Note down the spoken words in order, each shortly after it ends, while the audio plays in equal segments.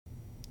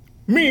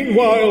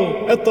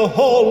Meanwhile, at the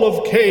Hall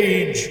of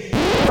Cage.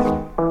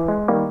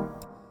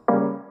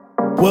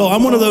 Well,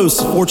 I'm one of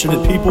those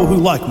fortunate people who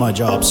like my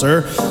job,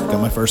 sir. Got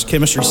my first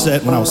chemistry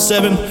set when I was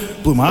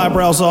 7, blew my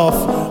eyebrows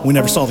off, we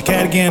never saw the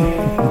cat again,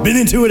 been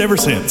into it ever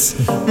since.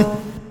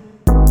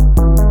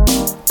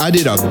 I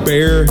did a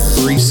bare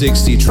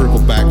 360 triple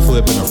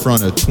backflip in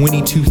front of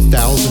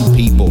 22,000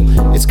 people.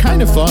 It's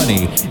kind of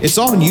funny. It's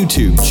on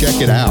YouTube.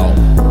 Check it out.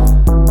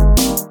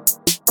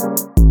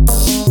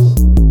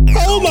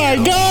 Oh my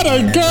God,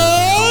 a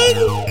gun!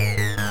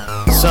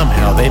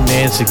 Somehow they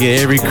managed to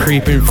get every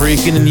creeping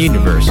freak in the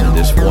universe in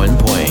this one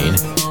plane.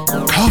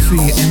 Coffee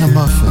and a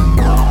muffin.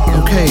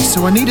 Okay,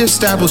 so I need to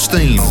establish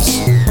themes.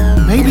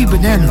 Maybe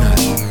banana nut.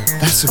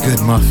 That's a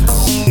good muffin.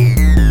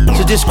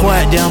 So just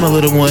quiet down, my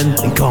little one,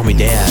 and call me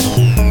Dad.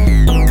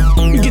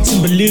 We get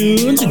some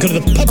balloons and go to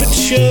the puppet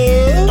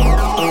show.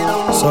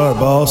 Sorry,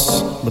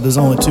 boss, but there's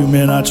only 2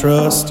 men I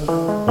trust.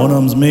 One of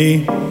them's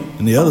me,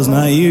 and the other's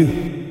not you.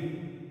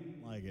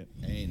 Like it.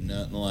 Ain't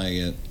nothing like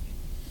it.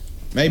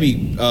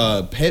 Maybe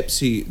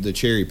Pepsi, the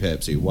cherry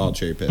Pepsi, wild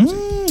cherry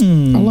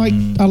Pepsi.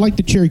 I like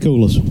the cherry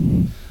colas.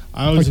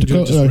 I always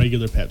enjoy just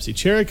regular Pepsi.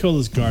 Cherry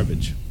Cola's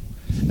garbage.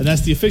 And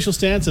that's the official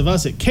stance of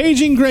us at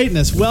Caging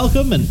Greatness.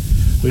 Welcome, and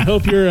we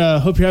hope you're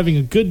having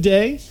a good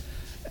day.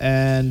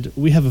 And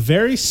we have a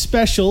very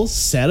special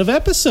set of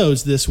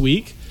episodes this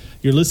week.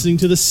 You're listening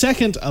to the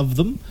second of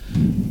them.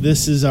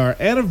 This is our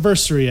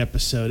anniversary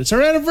episode. It's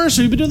our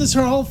anniversary. We've been doing this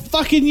our whole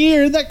fucking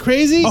year. Isn't that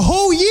crazy? A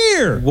whole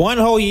year! One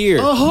whole year.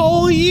 A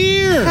whole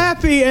year!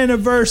 Happy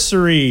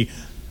anniversary,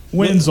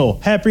 Wenzel.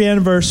 Happy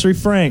anniversary,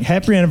 Frank.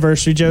 Happy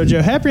anniversary,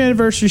 JoJo. Happy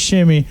anniversary,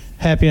 Shimmy.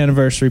 Happy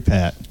anniversary,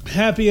 Pat.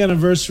 Happy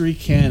anniversary,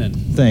 Cannon.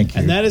 Thank you.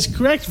 And that is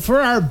correct.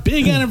 For our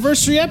big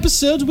anniversary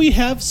episodes, we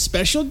have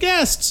special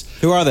guests.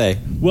 Who are they?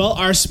 Well,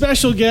 our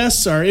special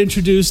guests are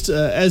introduced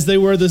as they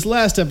were this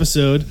last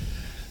episode.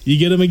 You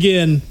get them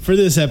again for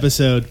this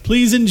episode.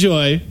 Please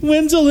enjoy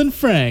Wenzel and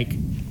Frank.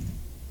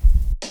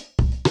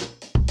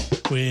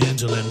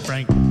 Wenzel and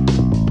Frank.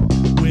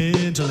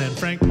 Wenzel and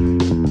Frank.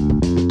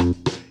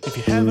 If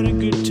you're having a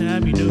good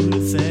time, you know who to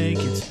thank.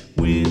 It's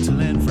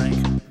Wenzel and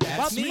Frank.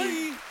 That's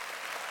me.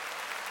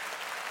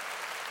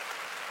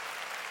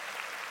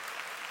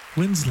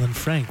 Wenzel and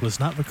Frank was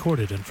not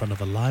recorded in front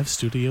of a live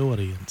studio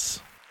audience.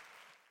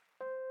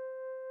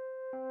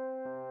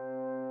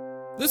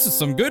 This is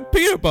some good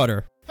peanut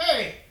butter.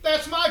 Hey,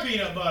 that's my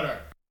peanut butter.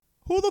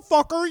 Who the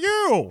fuck are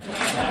you?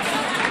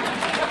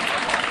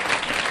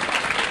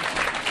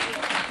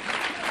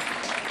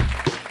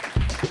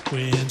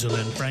 Wenzel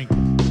and Frank.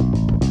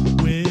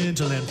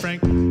 Wenzel and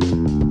Frank.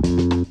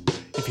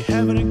 If you're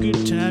having a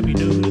good time, you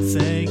know who to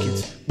thank.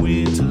 It's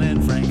Wenzel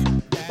and Frank.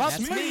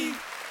 That's me.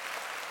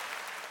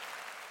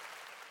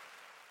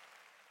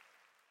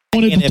 I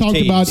wanted to talk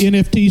about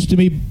NFTs to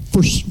me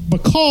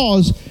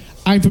because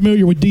I'm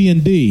familiar with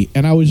D&D,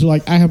 and I was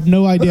like, I have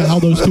no idea how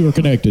those two are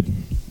connected.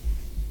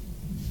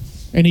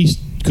 And he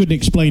couldn't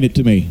explain it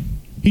to me.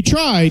 He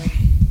tried,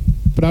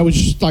 but I was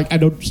just like,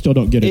 still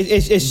don't get it.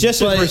 It's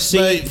just a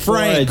receipt,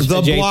 Frank,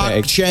 the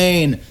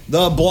blockchain,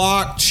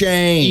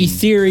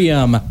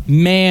 Ethereum,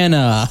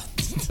 mana.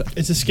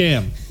 It's a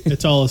scam.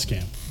 It's all a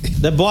scam.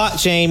 The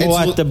blockchain,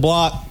 the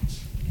block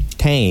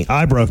tank.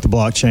 I broke the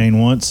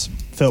blockchain once.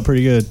 Felt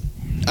pretty good.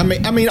 I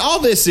mean, all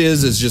this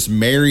is just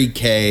Mary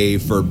Kay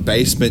for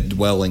basement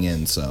dwelling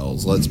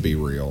incels. Let's be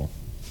real.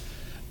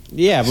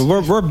 Yeah, but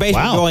we're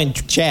basically going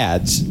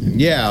Chads.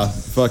 Yeah,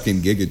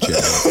 fucking Giga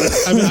Chad.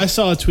 I mean, I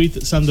saw a tweet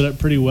that summed it up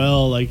pretty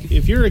well. Like,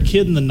 if you're a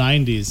kid in the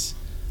 90s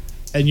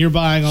and you're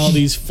buying all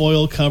these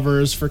foil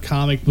covers for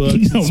comic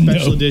books and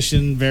special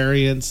edition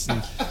variants,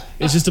 and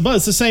it's just a buzz.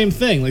 It's the same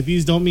thing. Like,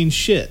 these don't mean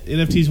shit.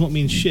 NFTs won't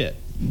mean shit.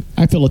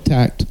 I feel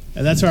attacked.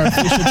 And that's our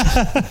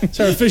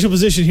official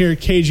position here at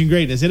Caging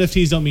Greatness.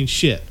 NFTs don't mean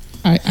shit.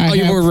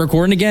 We're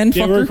recording again?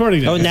 Yeah, we're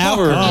recording now. Oh, now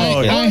we're...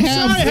 I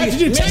have to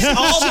do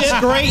all this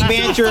great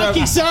banter.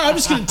 Fucking sorry. I'm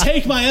just going to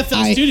take my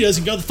FM studios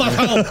and go the fuck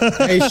home.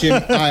 Hey,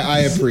 Shim,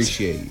 I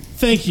appreciate you.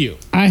 Thank you.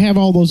 I have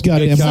all those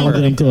goddamn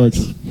hologram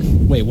cards.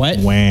 Wait, what?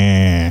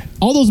 Wah.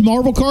 All those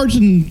Marvel cards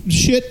and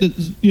shit that,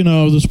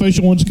 the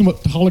special ones come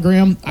up to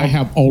hologram, I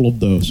have all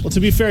of those. Well, to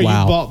be fair, you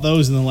bought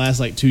those in the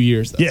last, 2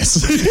 years, though.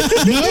 Yes.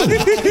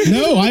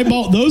 No, I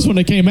bought those when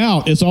they came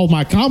out. It's all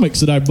my comics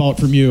that I bought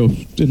from you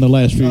in the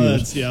last few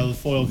years. The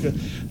foil.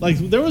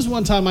 There was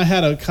one time I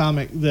had a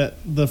comic that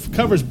the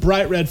cover's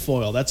bright red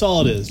foil. That's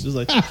all it is. Just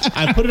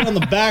I put it on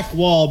the back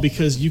wall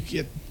because you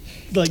get...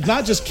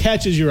 not just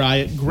catches your eye,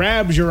 it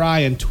grabs your eye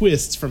and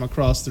twists from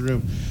across the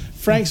room.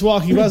 Frank's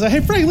walking by. I was like,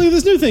 hey, Frank, look at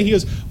this new thing. He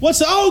goes, what's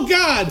the... Oh,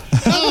 God.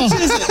 How much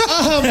is it?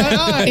 Oh, my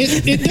eye.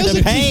 It doesn't...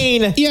 The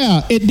pain.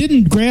 It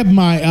didn't grab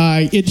my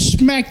eye. It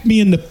smacked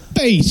me in the face.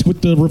 face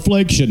with the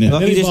reflection.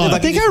 I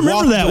think I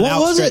remember that. What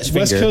was it?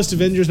 West Coast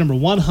Avengers number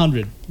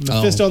 100.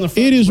 Mephisto on the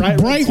front. It is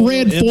bright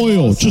red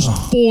foil. Just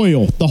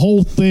foil. The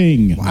whole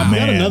thing. I've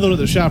got another one at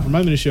the shop.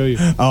 Remind me to show you.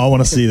 Oh, I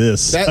want to see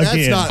this.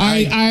 That's not.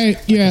 I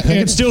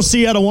can still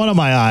see out of one of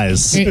my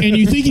eyes. And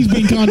you think he's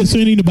being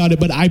condescending about it,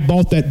 but I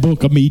bought that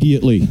book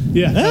immediately.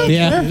 Yeah.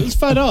 Yeah. It was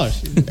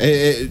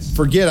 $5.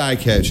 Forget eye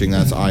catching.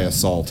 That's eye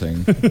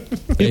assaulting.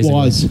 It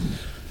was.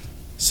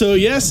 So,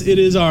 yes, it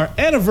is our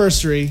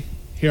anniversary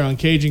here on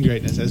Caging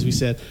Greatness, as we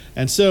said.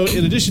 And so,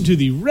 in addition to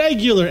the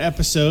regular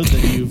episode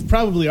that you've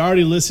probably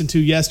already listened to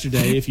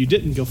yesterday, if you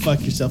didn't, go fuck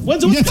yourself.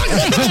 Wenzel,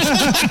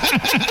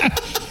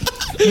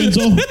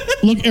 Wenzel,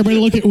 everybody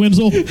look at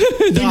Wenzel.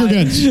 Finger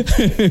guns.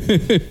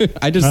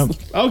 I just.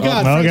 oh,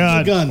 God. Oh,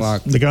 God.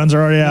 Guns. The guns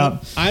are already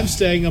out. I'm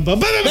staying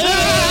above.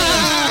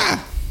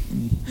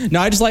 No,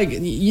 I just like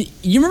you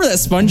remember that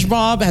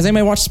SpongeBob? Has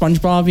anybody watched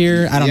SpongeBob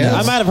here? I don't know.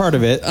 I might have heard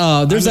of it.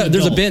 There's a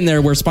bit in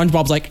there where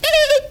SpongeBob's like,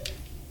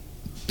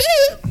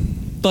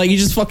 like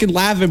he's just fucking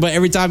laughing, but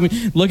every time we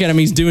look at him,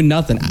 he's doing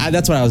nothing.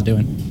 That's what I was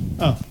doing.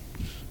 Oh,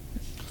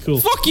 cool.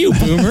 Fuck you,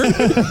 Boomer.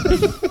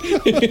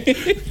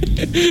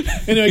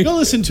 Anyway, go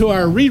listen to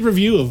our read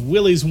review of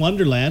Willy's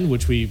Wonderland,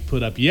 which we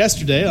put up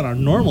yesterday on our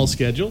normal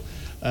schedule,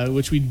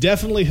 which we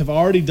definitely have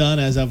already done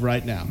as of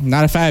right now.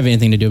 Not if I have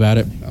anything to do about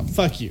it. Oh,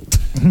 fuck you.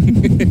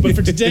 But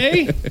for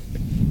today,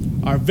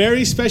 our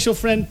very special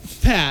friend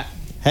Pat.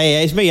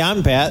 Hey, it's me.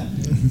 I'm Pat.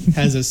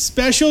 Has a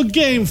special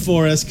game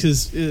for us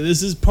because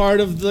this is part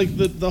of like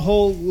the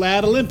whole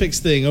Lad Olympics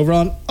thing over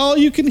on All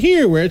You Can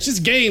Hear, where it's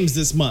just games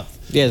this month.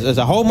 Yes, there's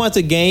a whole month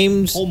of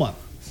games. Whole month.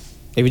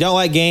 If you don't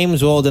like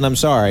games, well, then I'm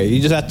sorry.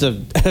 You just have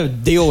to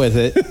deal with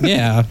it.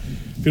 Yeah.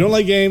 If you don't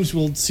like games,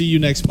 we'll see you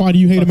next month. Why do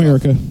you hate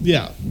America?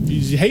 Yeah.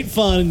 You hate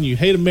fun, and you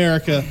hate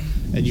America,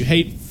 and you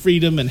hate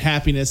freedom and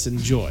happiness and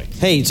joy.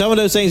 Hey, some of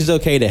those things is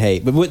okay to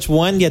hate, but which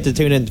one you have to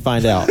tune in to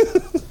find out.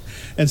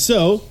 And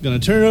so, going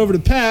to turn it over to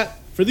Pat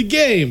for the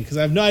game because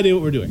I have no idea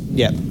what we're doing.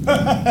 Yep. All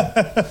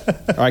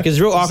right, because it's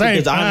real awkward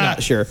because I'm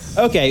not sure.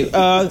 Okay,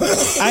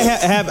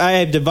 I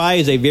have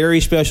devised a very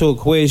special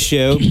quiz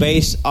show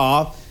based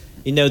off,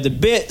 the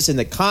bits and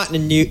the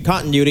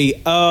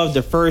continuity of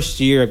the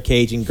first year of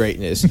Caging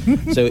Greatness.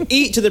 So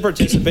each of the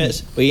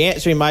participants will be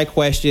answering my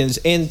questions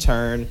in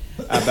turn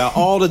about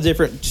all the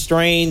different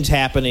strange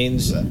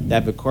happenings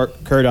that have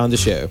occurred on the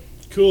show.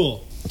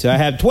 Cool. So I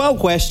have 12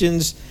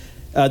 questions.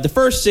 The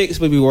first 6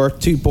 will be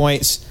worth 2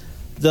 points.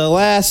 The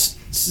last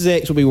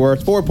 6 will be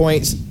worth 4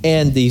 points.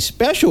 And the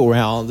special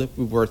round will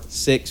be worth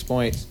 6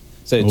 points.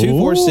 So 2,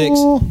 4, 6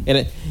 in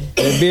a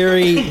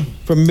very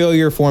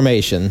familiar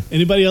formation.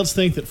 Anybody else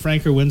think that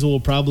Frank or Wenzel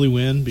will probably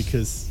win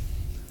because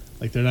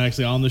like they're not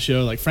actually on the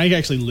show? Like Frank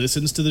actually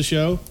listens to the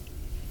show.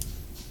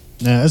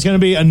 No, it's gonna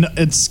be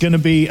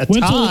a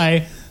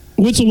tie.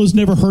 Wenzel has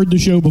never heard the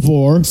show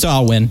before, so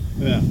I'll win.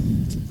 Yeah.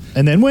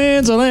 And then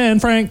Wenzel and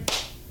Frank.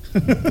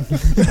 Yeah,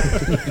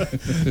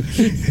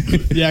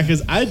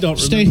 because I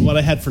don't remember what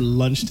I had for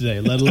lunch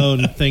today, let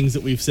alone things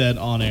that we've said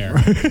on air.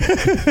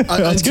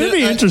 It's going to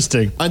be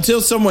interesting.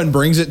 Until someone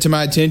brings it to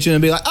my attention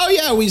and be like, oh,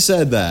 yeah, we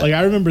said that. Like,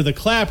 I remember the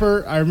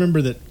clapper. I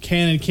remember that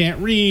Cannon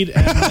can't read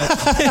and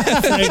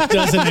that Frank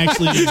doesn't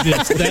actually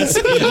exist. That's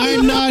it.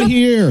 I'm not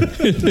here.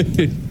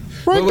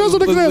 Frank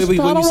doesn't exist. We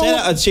set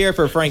out a chair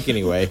for Frank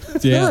anyway.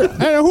 Yeah.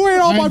 Hey, who ate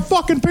all my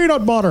fucking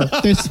peanut butter?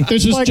 This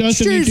is Like, just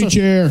an empty Jesus.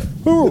 chair.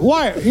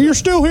 Why? You're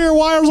still here?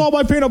 Why is all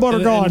my peanut butter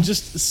gone? And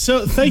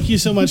thank you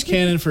so much,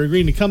 Cannon, for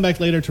agreeing to come back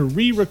later to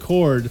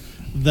re-record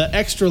the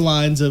extra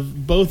lines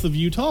of both of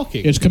you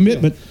talking. It's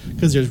commitment.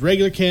 Because there's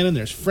regular Cannon,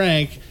 there's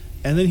Frank,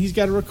 and then he's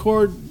got to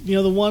record,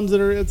 the ones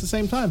that are at the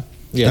same time.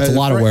 Yeah, it's a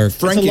lot of work.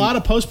 It's a lot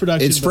of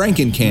post-production. It's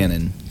Franken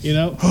Cannon.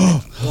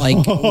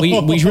 Like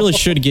we really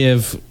should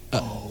give.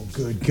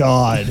 Good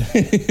God.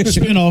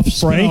 Spinoff.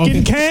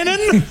 Franken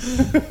Cannon?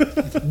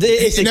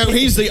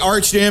 He's the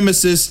arch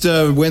nemesis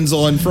to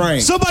Wenzel and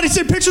Frank. Somebody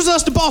send pictures of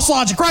us to Boss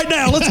Logic right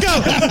now. Let's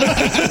go.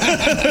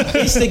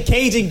 It's the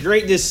Caging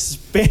Greatness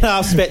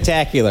spin-off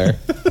spectacular.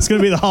 It's going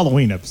to be the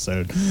Halloween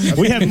episode.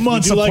 We have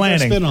months we do of like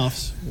planning. Our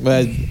spin-offs.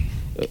 But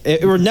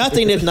we're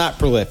nothing if not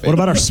prolific. What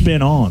about our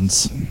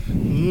spin-ons?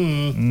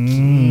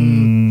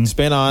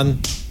 Spin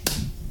on,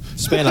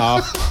 spin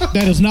off.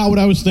 That is not what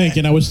I was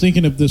thinking. I was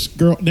thinking of this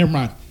girl. Never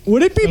mind.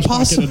 Would it be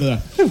possible?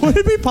 Would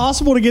it be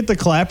possible to get the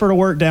clapper to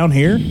work down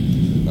here?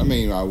 I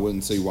mean, I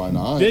wouldn't see why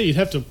not. Yeah, you'd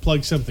have to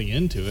plug something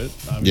into it.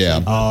 Obviously.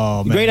 Yeah.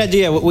 Oh man. Great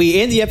idea. We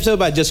end the episode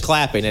by just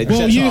clapping. It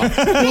shuts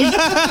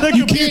off.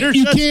 You can't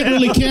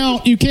really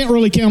count. You can't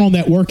really count on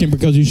that working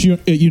because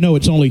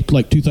it's only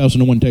like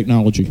 2001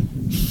 technology.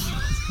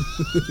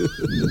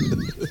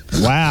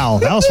 Wow,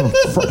 that was from.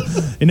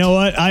 You know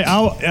what?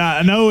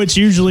 I know it's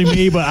usually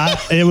me,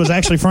 but it was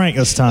actually Frank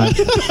this time.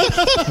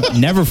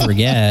 Never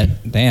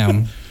forget.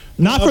 Damn.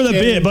 Not for the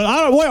bit, but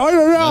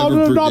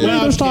not me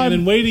this time.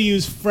 And way to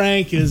use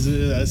Frank as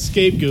a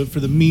scapegoat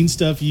for the mean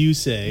stuff you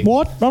say.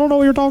 What? I don't know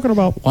what you're talking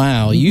about.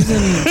 Wow, using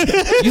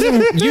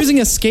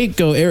a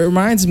scapegoat. It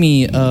reminds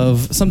me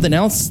of something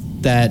else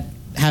that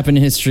happened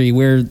in history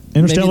where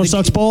Interstellar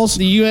sucks balls?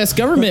 The U.S.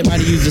 government might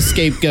have used a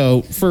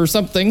scapegoat for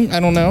something. I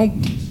don't know.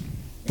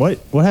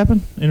 What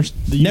happened?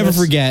 Never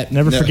forget.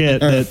 Never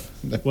forget that.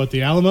 What,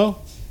 the Alamo?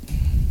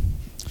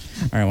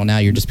 All right, well, now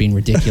you're just being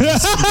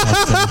ridiculous.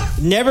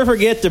 Never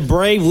forget the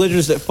brave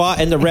lizards that fought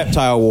in the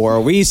reptile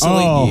war. We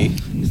salute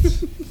you.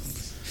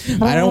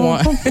 I don't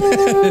want...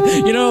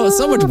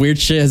 so much weird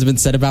shit has been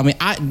said about me.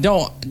 I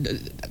don't...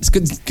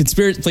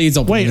 Conspiracy, please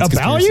don't... Wait,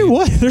 about you?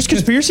 What? There's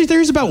conspiracy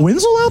theories about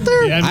Wenzel out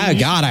there? Yeah, I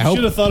hope...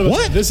 should have thought about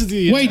what? That. This is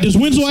the... Wait, does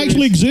Wenzel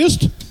actually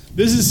exist?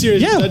 This is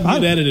serious. Yeah, it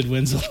doesn't get edited,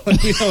 Wenzel.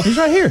 He's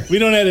right here. We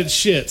don't edit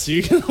shit, so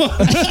you can... Well,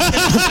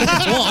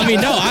 I mean,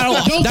 no,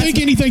 I don't think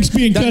anything's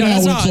being cut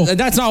out, Wenzel.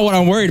 That's not what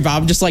I'm worried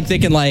about. I'm just like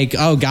thinking like,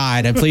 oh,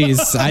 God,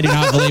 please, I do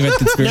not believe in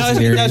conspiracy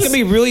theories. It's going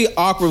to be really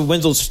awkward when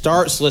Wenzel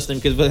starts listening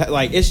because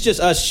like it's just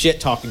us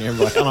shit talking to him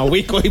like on a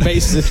weekly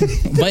basis.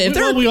 But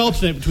if we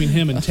alternate between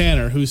him and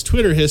Tanner, whose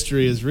Twitter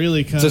history is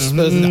really kind of... I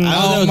don't know,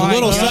 it's a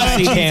little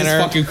sussy,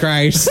 Tanner. Fucking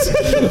Christ.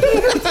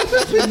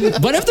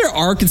 But if there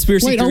are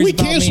conspiracy theories are we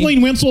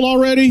canceling Wenzel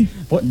already?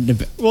 What?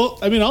 Well,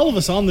 I mean, all of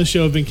us on the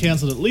show have been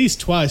canceled at least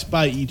twice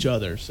by each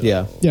other. So.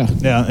 Yeah.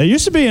 It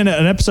used to be an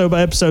episode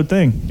by episode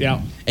thing.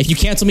 Yeah. If you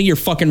cancel me, you're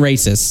fucking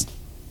racist.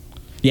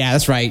 Yeah,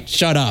 that's right.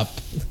 Shut up.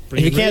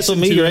 If you cancel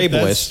me, you're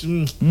ableist.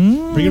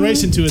 Bringing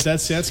race into it,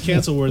 that's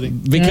cancel worthy.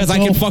 Because I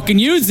can fucking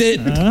use it.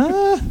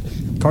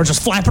 Car's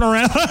just flapping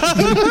around.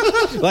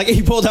 Like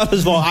he pulled out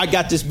his ball. I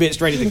got this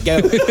bitch ready to go.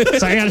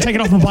 So I got to take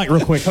it off my bike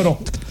real quick. Hold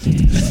on.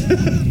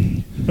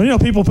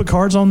 But, people put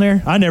cards on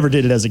there. I never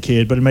did it as a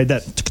kid, but it made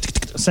that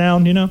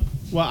sound,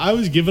 Well, I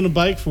was given a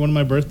bike for one of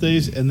my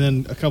birthdays, and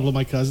then a couple of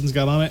my cousins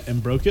got on it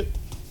and broke it.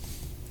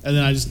 And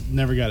then I just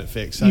never got it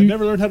fixed. I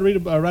never learned how to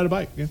ride a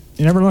bike. Yeah.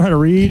 You never learned how to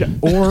read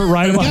or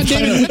ride a bike?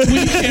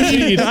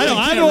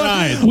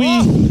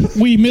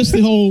 We missed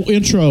the whole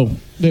intro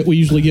that we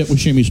usually get with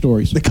Shimmy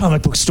Stories. The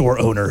comic book store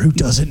owner who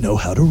doesn't know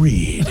how to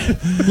read.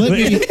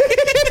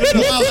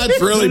 Well, that's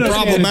really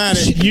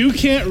problematic. You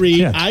can't read.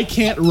 Yeah. I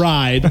can't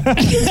ride.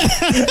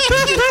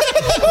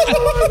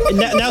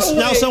 now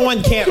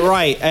someone can't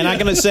write, and I'm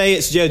going to say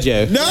it's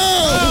JoJo. No.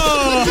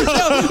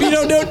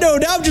 No.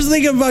 Now I'm just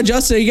thinking about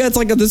Justin. He gets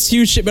like this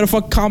huge shipment of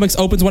fucking comics,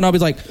 opens one up,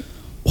 he's like,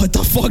 what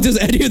the fuck does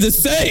any of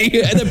this say?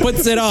 And then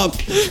puts it up.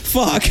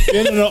 Fuck.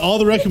 Yeah, no. All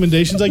the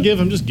recommendations I give,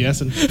 I'm just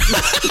guessing.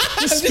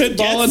 Just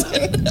spitballing.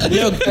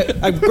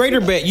 A greater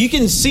bet. You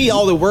can see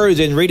all the words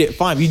and read it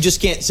fine. You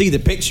just can't see the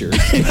picture.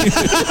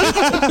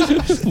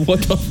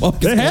 What the fuck?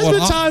 There has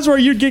been times where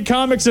you'd get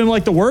comics and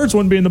like the words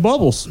wouldn't be in the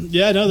bubbles.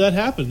 Yeah, no, that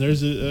happened.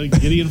 There's a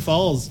Gideon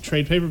Falls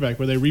trade paperback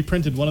where they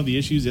reprinted one of the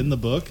issues in the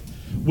book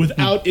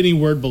without any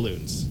word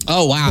balloons.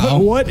 Oh, wow. But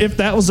what if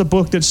that was a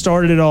book that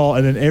started it all,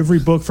 and then every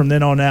book from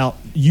then on out,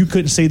 you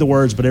couldn't see the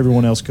words, but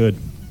everyone else could?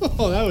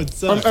 Oh, that would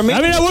suck. I mean,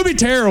 that would be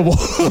terrible.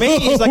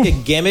 Maybe it's like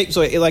a gimmick.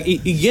 So,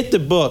 you get the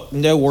book,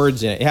 no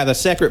words in it. You have a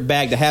separate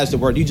bag that has the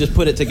word. You just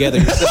put it together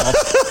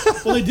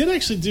yourself. Well, they did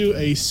actually do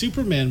a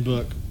Superman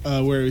book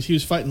where he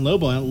was fighting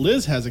Lobo, and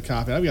Liz has a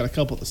copy. I've got a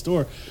couple at the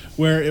store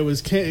where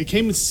it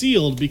came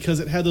sealed because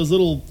it had those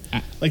little,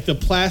 like the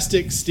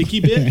plastic sticky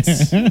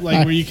bits,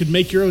 like where you could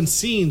make your own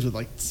scenes with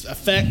like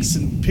effects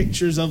and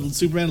pictures of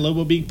Superman and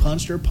Lobo being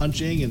punched or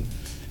punching, and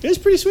it was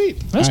pretty sweet.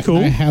 That's cool.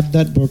 I have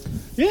that book.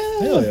 Yeah.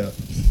 Hell yeah.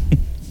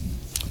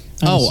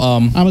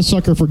 I'm a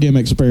sucker for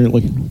gimmicks,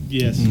 apparently.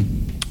 Yes.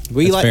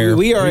 We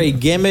are a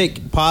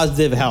gimmick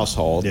positive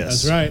household.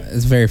 Yes. That's right.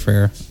 It's very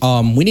fair.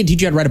 We need to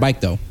teach you how to ride a bike,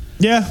 though.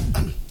 Yeah.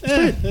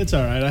 It's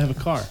all right. I have a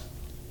car.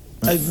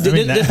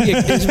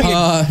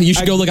 You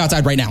should go look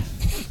outside right now.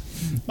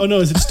 Oh, no.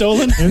 Is it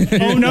stolen?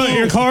 Oh, no.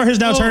 Your car has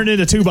now turned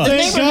into 2 bucks.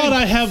 Thank God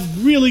I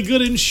have really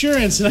good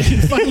insurance and I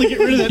can finally get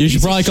rid of that. You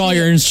should probably call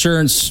your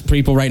insurance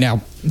people right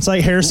now. It's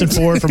like Harrison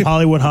Ford from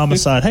Hollywood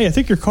Homicide. Hey, I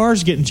think your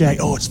car's getting jacked.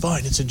 Oh, it's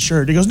fine. It's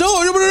insured. He goes,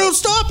 no,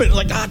 stop it.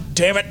 Like, God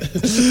damn it.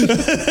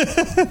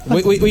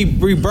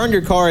 we burned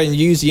your car and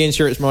used the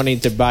insurance money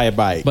to buy a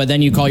bike. But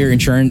then you call your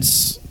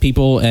insurance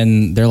people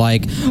and they're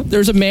like,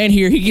 there's a man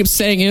here. He keeps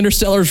saying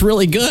Interstellar's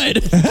really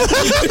good.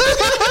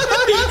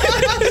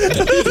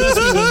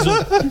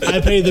 I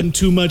pay them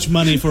too much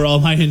money for all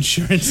my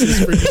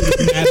insurances for you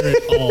to matter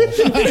at all.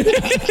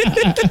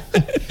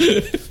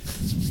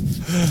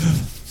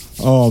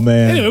 Oh,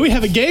 man. Anyway, we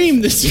have a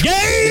game this week.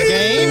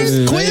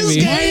 Quiz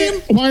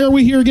game. Why are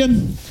we here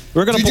again?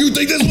 Did you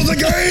think this was a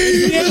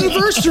game? The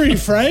anniversary,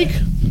 Frank.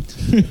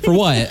 For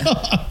what?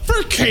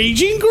 For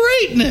Caging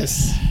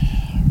Greatness.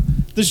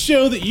 The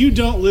show that you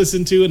don't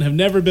listen to and have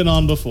never been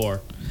on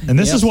before. And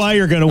this is why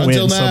you're going to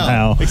win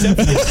somehow. Except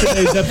for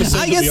yesterday's episode.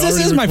 I guess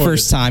this is my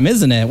first time,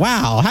 isn't it?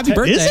 Wow. Happy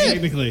birthday. Is it?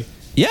 Technically.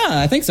 Yeah,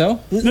 I think so.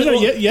 No,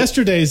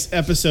 yesterday's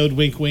episode,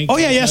 wink, wink. Oh,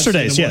 yeah,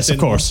 yesterday's. Yes, of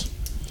course.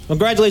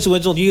 Congratulations,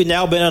 Wenzel. You've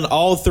now been on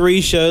all 3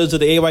 shows of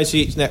the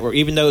AYCH network,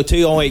 even though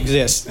 2 only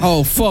exist.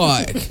 Oh,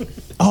 fuck.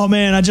 Oh,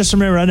 man, I just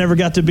remember I never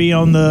got to be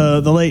on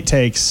the late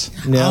takes.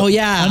 No. Oh,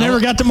 yeah. I never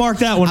got to mark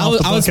that one off the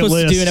bucket list. I was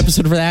supposed to do an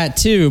episode for that,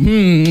 too.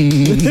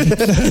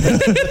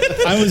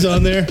 I was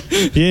on there.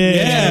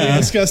 Yeah.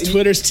 We discussed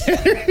Twitter's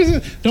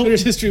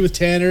history with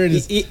Tanner.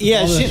 And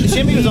Yeah,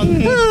 Shimmy was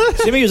on.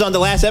 Shimmy was on the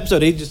last episode.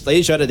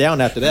 They shut it down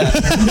after that.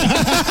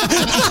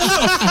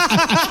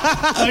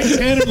 Like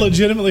Tanner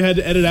legitimately had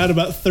to edit out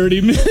about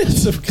 30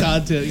 minutes of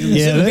content.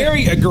 Some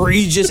very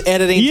egregious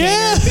editing.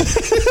 Yeah.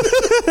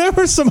 There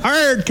were some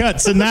hard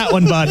cuts in that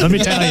one, bud. Let me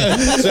tell you.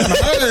 Some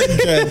hard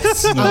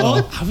cuts.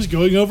 Well, I was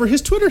going over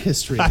his Twitter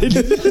history.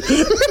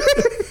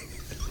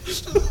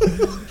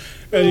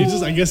 And he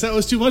just, I guess that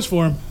was too much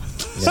for him.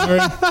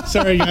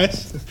 Sorry,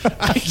 guys.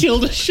 I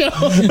killed a show.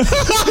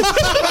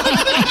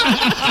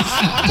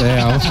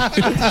 Damn.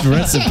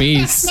 Rest in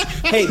peace.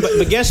 Hey,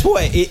 but guess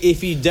what?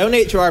 If you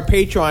donate to our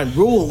Patreon,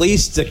 we'll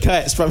release the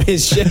cuts from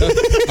his show.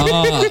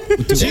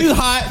 Too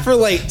hot for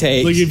late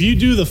takes. Like, if you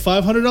do the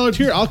 $500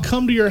 tier, I'll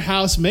come to your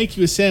house, make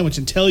you a sandwich,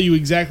 and tell you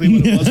exactly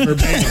what it was for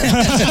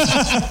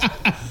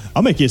a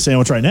I'll make you a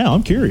sandwich right now.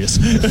 I'm curious.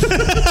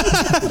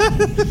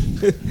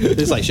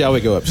 It's like, shall we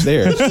go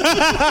upstairs? No,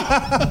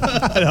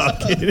 I'm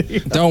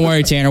kidding. Don't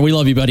worry, Tanner. We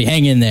love you, buddy.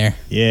 Hang in there.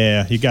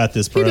 Yeah, you got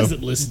this, bro. He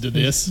doesn't listen to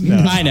this. No.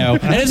 I know.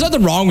 And there's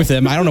nothing wrong with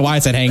him. I don't know why I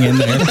said hang in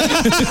there.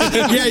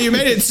 Yeah, you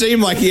made it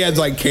seem like he had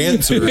like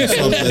cancer or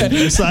something.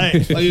 It's like,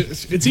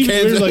 it's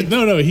even weird. Like,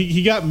 no,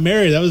 he got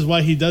married. That was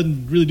why he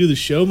doesn't really do the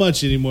show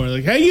much anymore.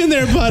 Like, hang in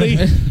there, buddy.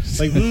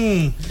 Like,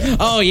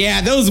 Oh,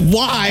 yeah, those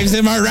wives.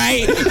 Am I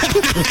right?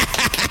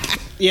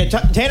 Yeah,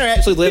 Tanner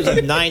actually lives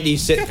a 90s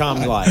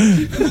sitcom life.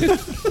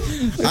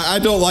 I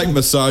don't like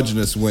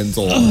misogynist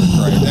Wenzel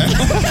right now.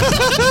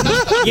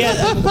 Yeah,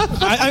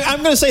 I'm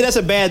going to say that's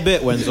a bad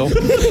bit, Wenzel. We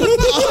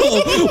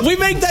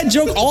make that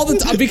joke all the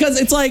time because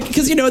it's like,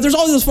 there's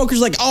all those fuckers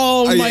like,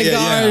 oh my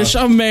gosh,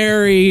 I'm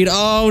married.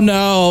 Oh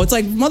no. It's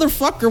like,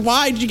 motherfucker,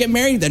 why did you get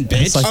married then,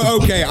 bitch?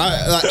 Okay,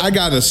 I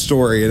got a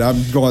story and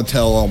I'm going to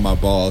tell on my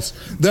boss.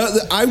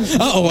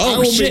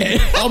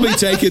 Shit. I'll be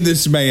taking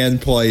this man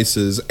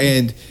places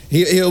and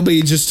he'll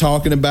be just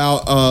talking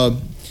about,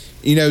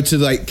 to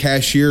like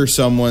cashier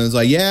someone. It's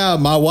like, yeah,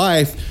 my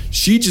wife,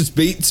 she just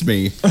beats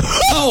me.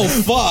 Oh,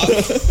 fuck.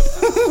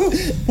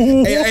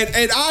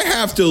 and I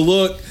have to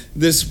look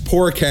this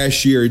poor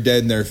cashier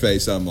dead in their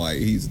face. I'm like,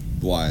 he's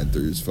lying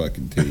through his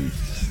fucking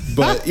teeth.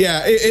 But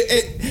yeah,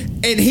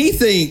 and he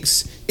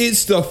thinks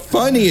it's the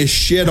funniest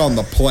shit on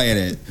the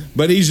planet.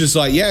 But he's just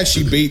like, yeah,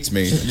 she beats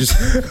me. Just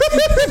won't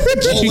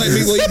let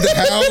me leave the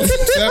house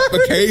except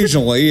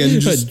occasionally,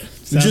 and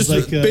just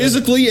like,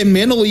 physically and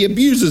mentally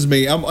abuses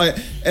me. I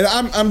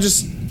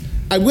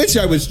wish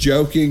I was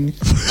joking.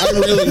 I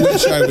really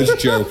wish I was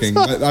joking,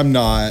 but I'm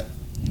not.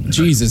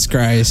 Jesus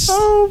Christ.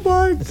 Oh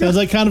my God. sounds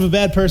like kind of a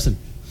bad person.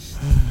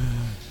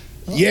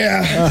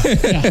 Yeah.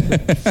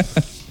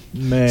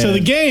 Man. So the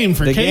game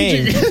for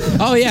caging.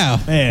 Oh, yeah.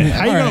 Man,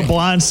 how you going to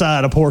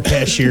blindside a poor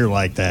cashier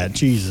like that?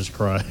 Jesus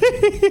Christ.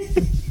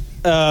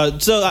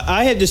 So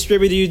I have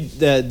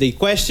distributed the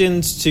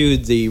questions to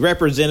the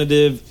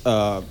representative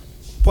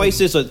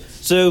places.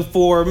 So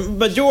for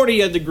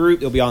majority of the group,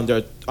 it'll be on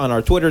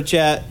our Twitter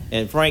chat,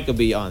 and Frank will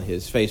be on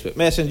his Facebook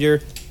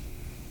Messenger.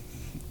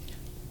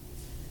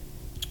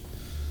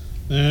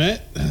 All right.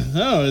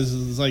 Oh,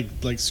 it's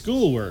like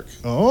schoolwork.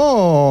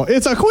 Oh,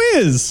 it's a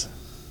quiz.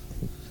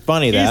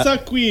 Funny that.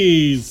 It's a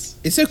quiz.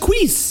 It's a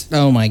quiz.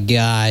 Oh, my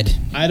God.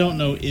 I don't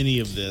know any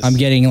of this. I'm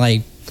getting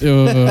like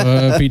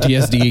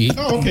PTSD.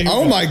 Oh, okay.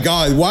 Oh my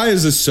God! Why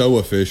is this so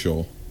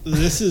official?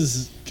 This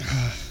is.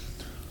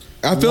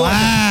 I feel like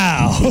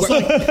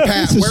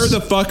Pat. Where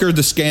the fuck are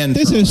the scans?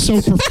 This is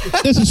so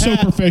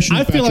professional.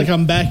 I feel like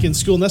I'm back in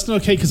school, and that's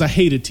not okay because I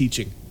hated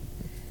teaching.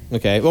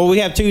 Okay. Well, we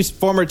have two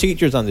former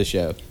teachers on the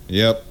show.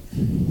 Yep.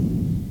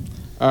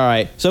 All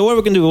right. So what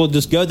we're gonna do? We'll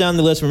just go down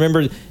the list.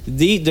 Remember,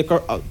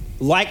 the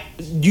like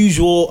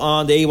usual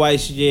on the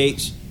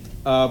AYCH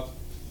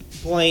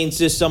playing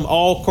system,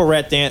 all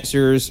correct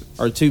answers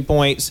are 2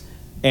 points,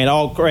 and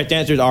all correct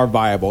answers are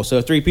viable. So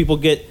if 3 people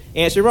get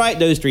answered right,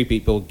 those 3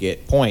 people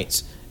get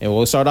points. And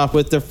we'll start off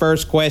with the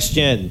first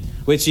question,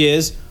 which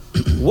is,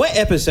 what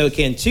episode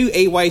can 2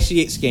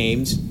 AYCH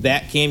games,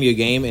 that Cameo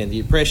game and the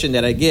impression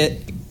that I get,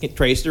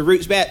 trace their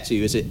roots back to?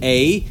 Is it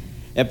A,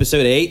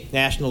 Episode 8,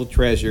 National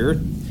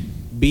Treasure,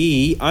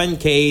 B,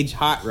 Uncaged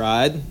Hot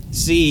Rod,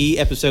 C,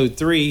 Episode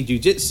 3,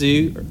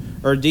 Jiu-Jitsu,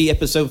 or D,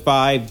 Episode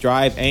 5,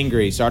 Drive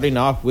Angry? Starting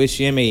off with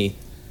Shimmy.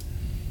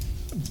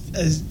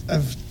 I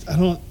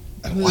don't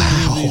know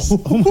these.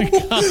 Oh my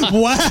God.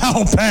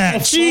 Wow,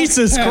 Pat.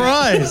 Jesus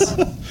Christ.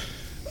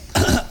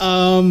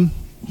 And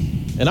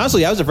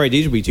honestly, I was afraid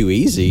these would be too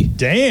easy.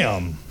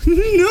 Damn.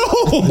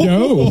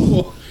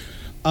 No.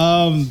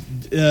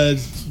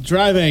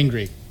 Drive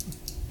Angry.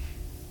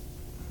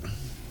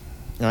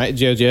 All right,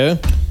 JoJo.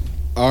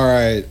 All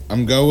right,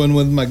 I'm going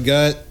with my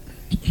gut,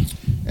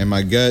 and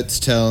my gut's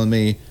telling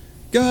me,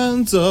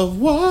 guns of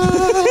war,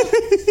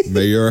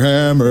 may your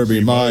hammer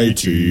be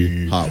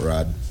mighty. Hot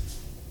Rod.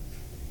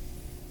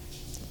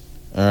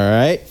 All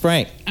right,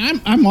 Frank.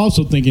 I'm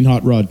also thinking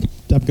Hot Rod.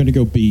 I'm going to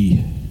go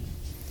B.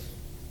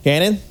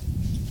 Cannon.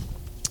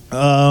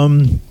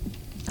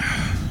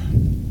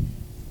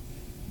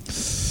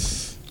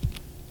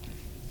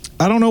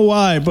 I don't know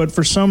why, but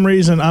for some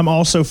reason, I'm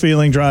also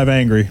feeling Drive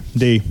Angry.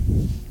 D.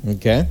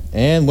 Okay.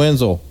 And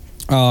Wenzel.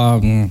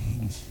 I'm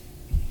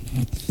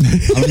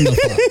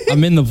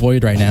in the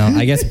void right now.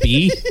 I guess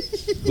B.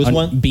 Which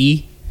one?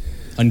 B.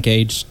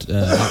 Uncaged.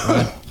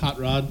 Hot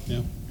Rod.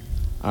 Yeah.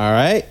 All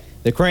right.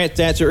 The correct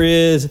answer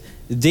is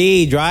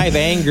D. Drive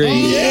Angry.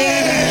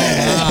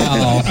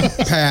 Wow.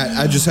 Pat,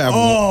 I just have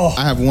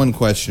I have one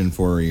question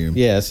for you.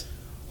 Yes.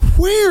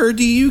 Where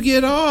do you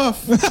get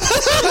off? Wow.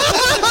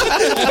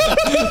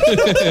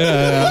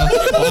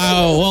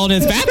 Well, in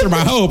his bathroom,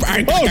 I hope.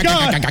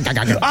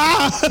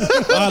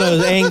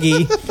 Otto's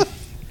Angie.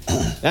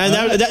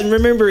 And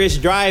remember, it's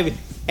Drive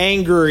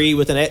Angry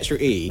with an extra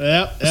E.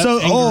 Yep. So,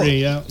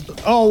 angry, yeah.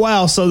 Oh,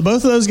 wow. So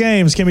both of those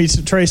games can be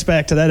traced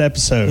back to that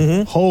episode.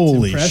 Mm-hmm.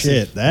 Holy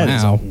shit. That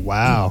is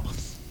wow.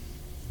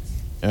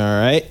 All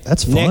right.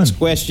 That's fun. Next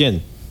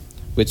question,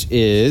 which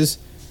is,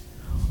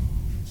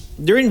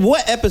 during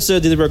what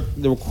episode did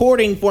the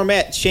recording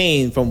format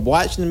change from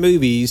watching the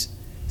movies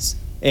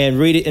and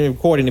read it and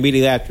recording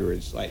immediately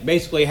afterwards? Like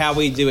basically how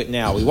we do it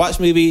now. We watch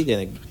the movie,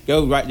 then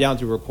go right down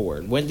to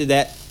record. When did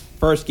that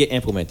first get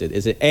implemented?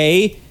 Is it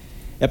A,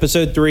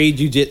 Episode 3,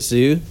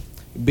 Jiu-Jitsu,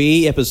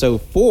 B, Episode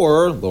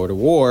 4, Lord of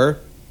War,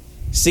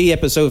 C,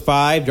 Episode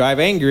 5, Drive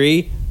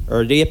Angry,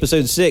 or D,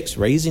 Episode 6,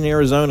 Raising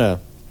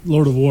Arizona?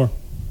 Lord of War.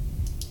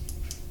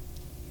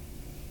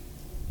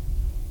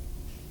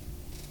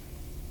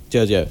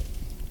 JoJo.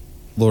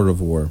 Lord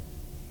of War.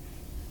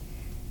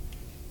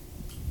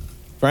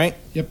 Frank?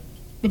 Yep.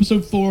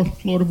 Episode 4,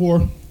 Lord of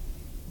War.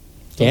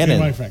 Cannon.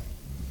 Mike Frank.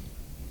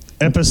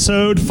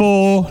 Episode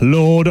 4,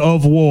 Lord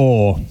of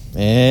War.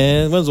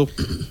 And Wenzel.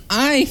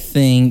 I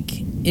think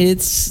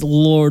it's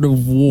Lord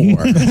of War.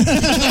 Tipped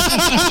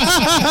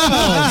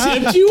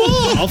you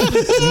off.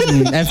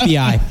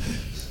 FBI.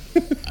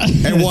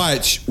 And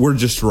watch, we're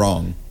just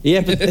wrong.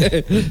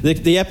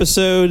 The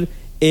episode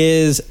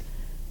is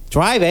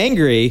Drive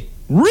Angry.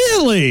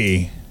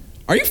 Really?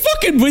 Are you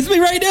fucking with me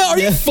right now? Are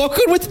you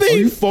fucking with me? Are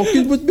you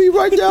fucking with me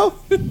right now?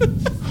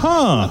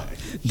 Huh.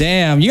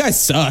 Damn, you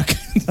guys suck.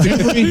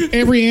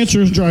 Every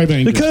answer is Drive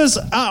Angry. Because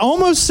I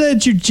almost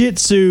said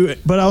Jiu-Jitsu,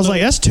 but I was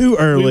like, that's too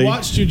early. We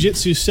watched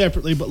Jiu-Jitsu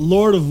separately, but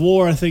Lord of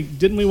War, I think,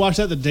 didn't we watch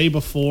that the day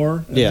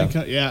before? Yeah.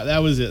 Yeah, that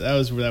was it. That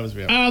was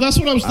that's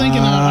what I was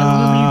thinking. I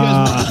remember you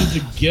guys watching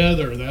it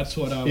together. That's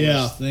what I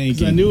was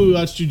thinking. I knew we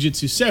watched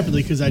Jiu-Jitsu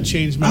separately because I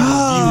changed my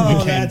review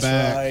and came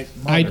back.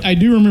 Right. I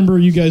do remember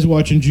you guys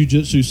watching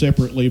Jiu-Jitsu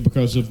separately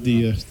because of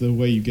the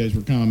way you guys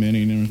were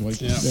commenting. And it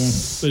was like,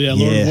 But yeah,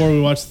 Lord of War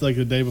we watched like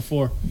the day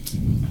before.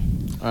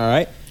 All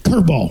right.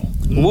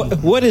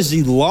 Curveball. What is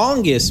the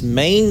longest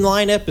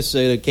mainline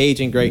episode of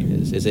Caging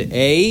Greatness? Is it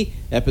A,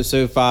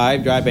 Episode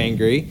 5, Drive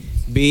Angry,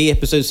 B,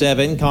 Episode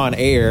 7, Con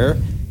Air,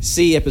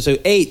 C,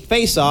 Episode 8,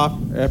 Face Off,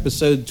 or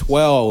Episode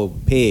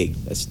 12, Pig?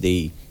 That's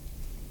D.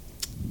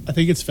 I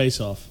think it's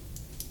Face Off.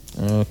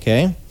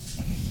 Okay.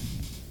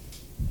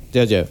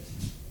 JoJo.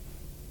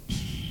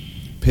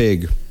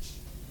 Pig.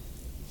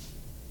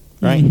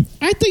 Right?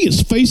 I think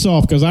it's Face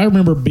Off because I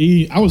remember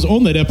I was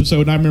on that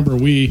episode and I remember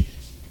we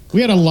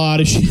had a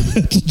lot of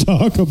shit to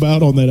talk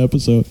about on that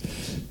episode.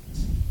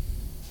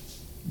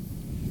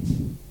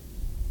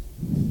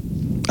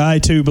 I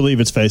too believe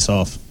it's Face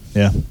Off.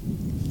 Yeah.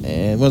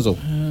 And Wenzel.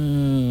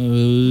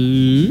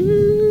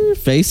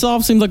 Face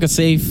Off seems like a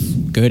safe,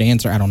 good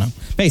answer. I don't know.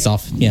 Face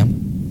Off, yeah.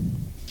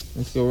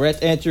 The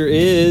correct answer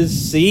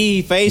is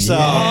C, Face Off.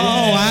 Oh,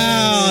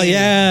 wow.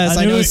 Yes.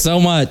 I know it so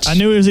much. I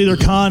knew it was either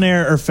Con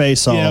Air or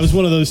Face Off. Yeah, it was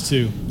one of those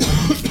two.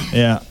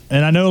 Yeah.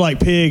 And I know, like,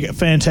 Pig,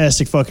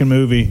 fantastic fucking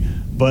movie,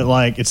 but,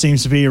 like, it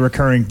seems to be a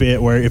recurring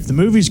bit where if the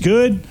movie's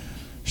good,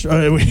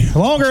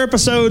 longer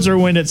episodes are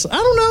when it's, I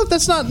don't know,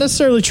 that's not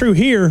necessarily true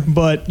here,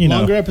 but, you know.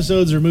 Longer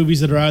episodes are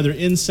movies that are either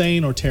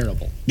insane or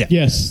terrible. Yeah.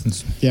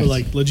 Yes. But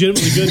like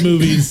legitimately good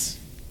movies,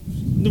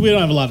 we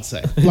don't have a lot to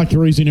say. Like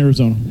Raising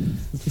Arizona.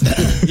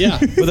 Yeah.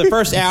 For the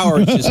first hour,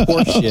 it's just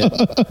horse shit.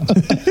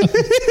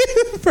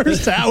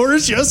 First hour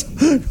is just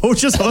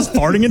us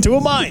farting into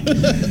a mic.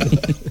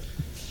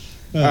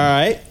 All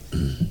right.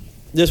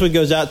 This one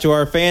goes out to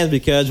our fans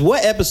because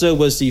what episode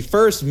was the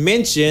first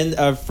mention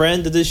of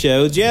friend of the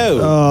show, Joe?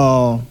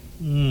 Oh.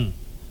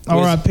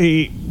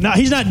 R.I.P. No,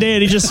 he's not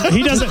dead. He's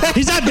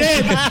not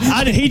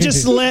dead.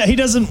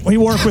 He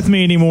work with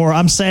me anymore.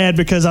 I'm sad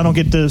because I don't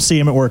get to see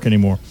him at work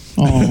anymore.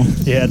 Oh.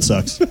 Yeah, it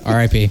sucks.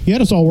 R.I.P. He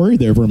had us all worried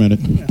there for a minute.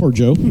 Poor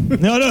Joe.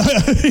 No,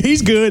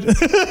 he's good.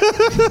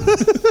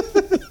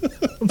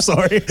 I'm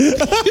sorry.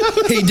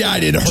 He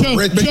died in a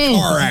horrific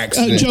car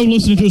accident. Joe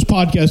listening to his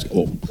podcast.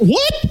 Oh,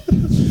 what?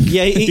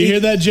 Yeah, you hear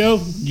that,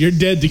 Joe? You're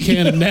dead to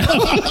canon now.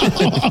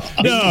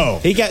 No.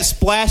 He got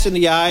splashed in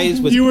the eyes.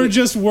 You were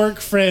just work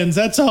friends.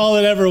 That's all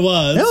it ever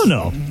was. Hell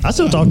no. I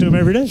still talk to him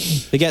every day.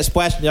 He got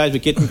splashed in the eyes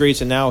with kitten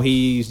grease, and now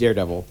he's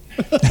Daredevil.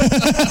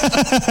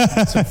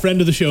 So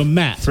friend of the show,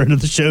 Matt. Friend of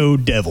the show,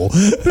 Devil.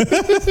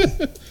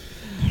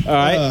 All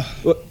right.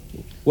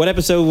 What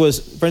episode was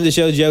friend of the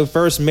show Joe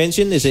first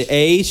mentioned? Is it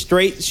A,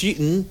 Straight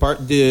Shooting,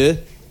 Part 2?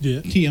 Yeah.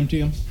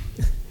 TM.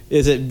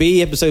 Is it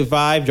B, Episode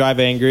 5, Drive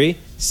Angry?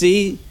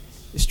 C,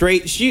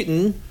 Straight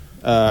Shooting,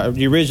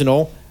 the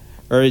original,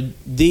 or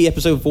D,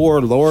 Episode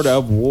 4, Lord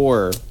of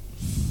War?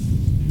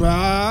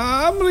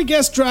 I'm going to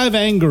guess Drive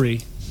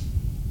Angry.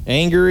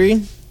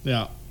 Angry?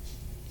 Yeah.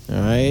 All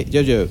right.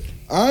 JoJo.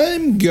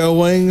 I'm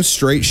going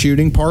Straight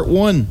Shooting Part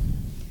 1.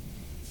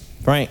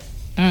 Frank.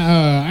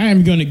 I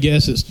am going to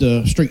guess it's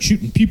the Straight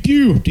Shooting Pew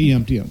Pew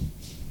TM.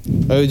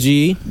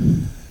 OG.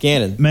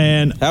 Gannon.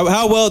 Man.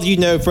 How well do you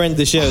know friend of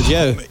the show,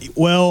 Joe?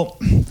 Well,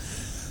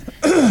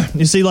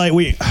 you see, like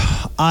we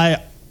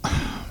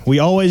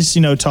always,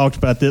 talked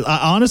about this.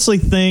 I honestly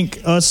think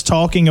us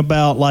talking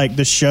about like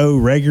the show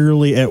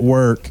regularly at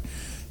work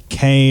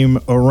came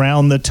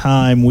around the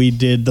time we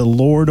did the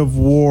Lord of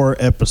War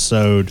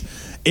episode,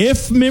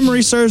 if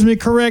memory serves me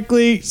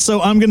correctly.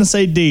 So I'm going to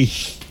say D.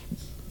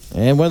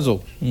 And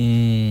Wenzel.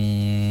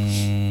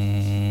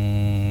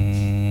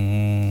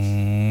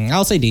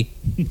 I'll say D.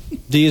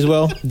 D as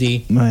well?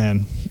 D.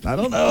 Man, I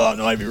don't know. I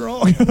might be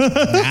wrong.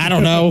 I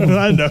don't know.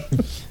 I know.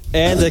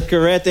 And the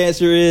correct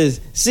answer is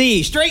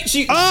C, Straight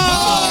Shooting.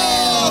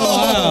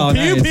 Oh,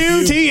 Pew nice.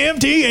 pew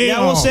TMT. Yeah,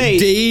 I will say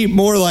D,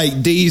 more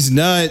like D's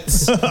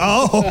nuts.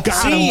 Oh, God.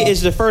 C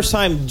is the first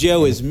time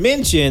Joe is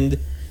mentioned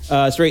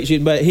Straight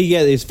Shooting, but he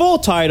got his full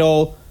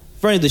title,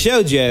 friend of the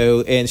show,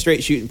 Joe, and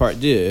Straight Shooting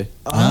Part 2.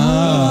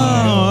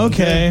 Oh,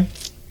 okay.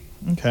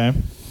 Okay.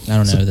 I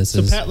don't know who this So,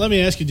 is. Pat, let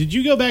me ask you, did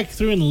you go back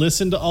through and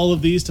listen to all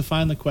of these to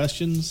find the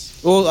questions?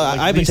 Well, Like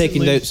I've been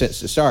taking recently? notes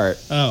since the start.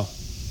 Oh.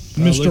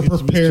 Mr. look at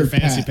Prepared Mr.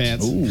 Fancy Pat.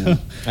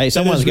 Pants. Hey,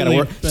 someone's is got to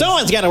really work. impressive.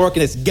 Someone's got to work in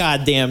this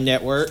goddamn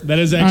network. That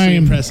is actually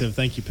impressive.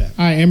 Thank you, Pat.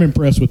 I am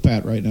impressed with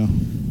Pat right now.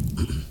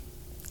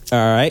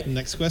 All right.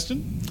 Next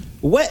question.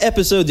 What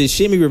episode did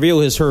Shimmy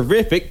reveal his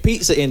horrific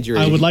pizza injury?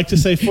 I would like to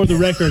say, for the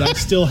record, I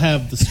still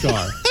have the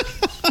scar.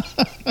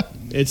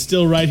 It's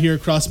still right here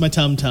across my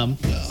tum-tum.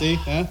 See?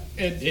 Huh?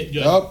 I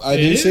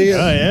do see it.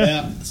 Oh, yeah.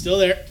 Yeah, it's still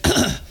there.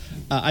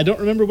 I don't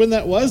remember when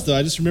that was, though.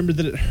 I just remember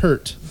that it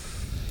hurt.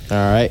 All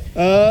right.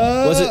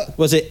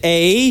 Was it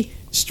A,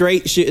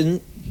 Straight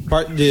Shooting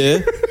Part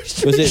 2?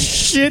 Was it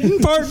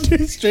Shitting Part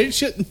 2? Straight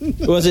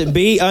shitting. Was it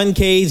B,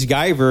 Uncaged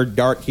Guyver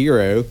Dark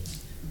Hero?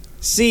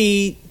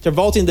 C,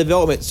 Travolting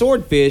Development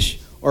Swordfish?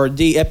 Or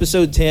D,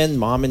 Episode 10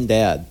 Mom and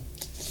Dad?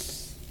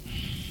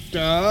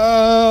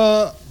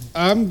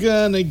 I'm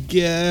gonna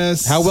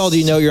guess. How well do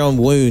you know your own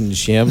wounds,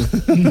 Shim?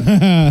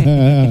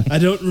 I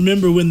don't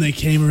remember when they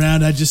came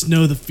around. I just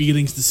know the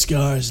feelings the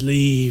scars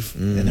leave.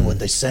 And then what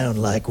they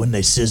sound like when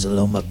they sizzle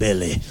on my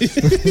belly.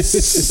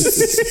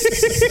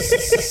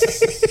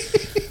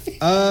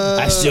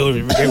 I still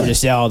remember the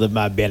sound of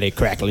my belly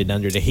crackling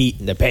under the heat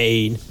and the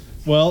pain.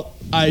 Well,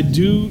 I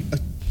do.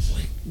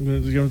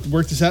 I'm going to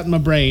work this out in my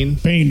brain.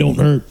 Pain don't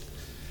hurt.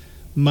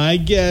 My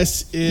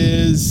guess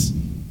is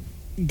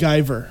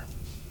Guyver.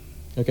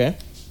 Okay.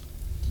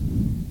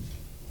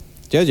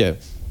 JoJo.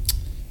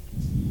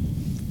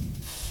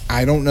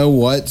 I don't know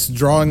what's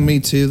drawing me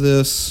to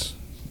this,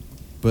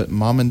 but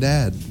Mom and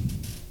Dad.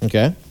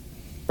 Okay.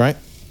 Right.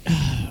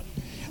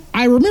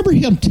 I remember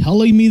him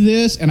telling me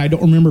this, and I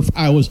don't remember if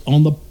I was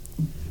on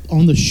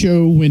the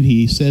show when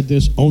he said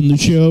this on the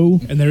show.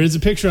 And there is a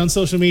picture on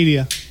social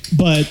media.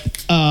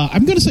 But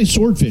I'm going to say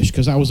Swordfish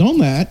because I was on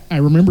that. I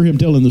remember him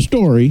telling the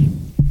story.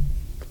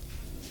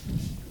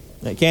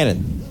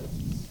 Cannon.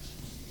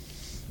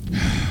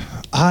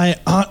 I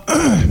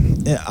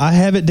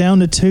have it down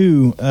to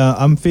 2.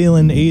 I'm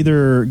feeling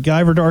either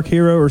Guyver Dark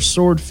Hero or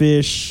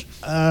Swordfish.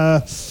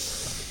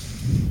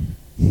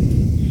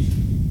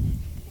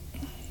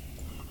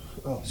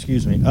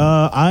 Excuse me.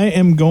 I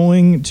am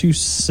going to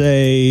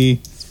say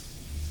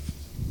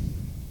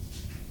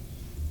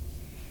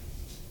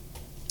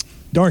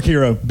Dark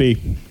Hero,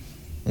 B.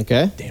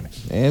 Okay. Damn it.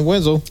 And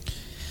Wenzel.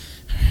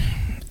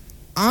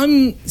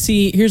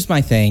 Here's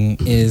my thing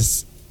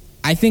is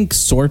I think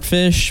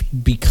Swordfish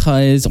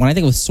because when I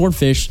think of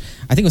Swordfish,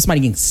 I think of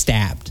somebody getting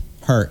stabbed,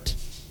 hurt,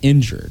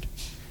 injured.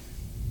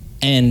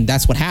 And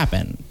that's what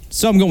happened.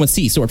 So I'm going with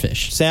C,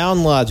 Swordfish.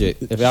 Sound logic,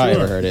 if I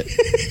ever heard it.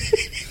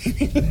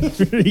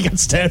 He got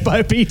stabbed by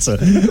a pizza.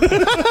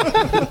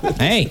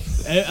 Hey.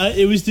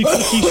 It was the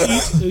cookie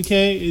sheet,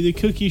 okay? The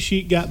cookie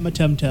sheet got my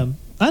tum-tum.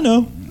 I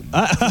know.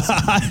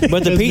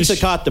 But the pizza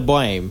caught the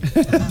blame.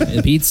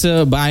 The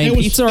pizza by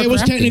pizza or It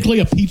was crafted? technically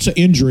a pizza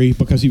injury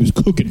because he was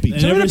cooking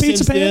pizza. And ever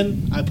pizza since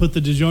pan? then, I put the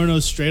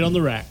DiGiorno straight on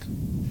the rack.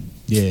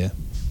 Yeah.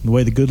 The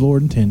way the good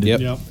Lord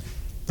intended. Yep.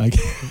 Like,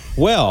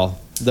 Well,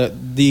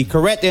 the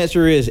correct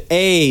answer is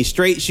A,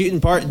 Straight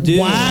Shooting Part 2.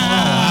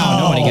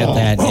 Wow. Nobody got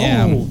that.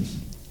 Yeah.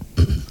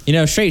 You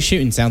know, straight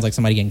shooting sounds like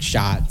somebody getting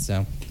shot.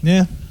 So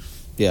yeah.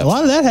 Yeah. A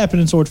lot of that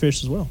happened in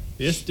Swordfish as well.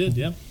 Yes, it did,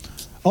 yeah.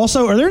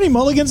 Also, are there any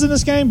mulligans in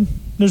this game?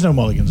 There's no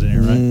mulligans in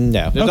here, right?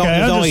 No. There's Okay,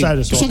 there's I only-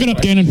 decided to Suck it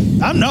up,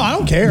 Cannon. I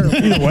don't care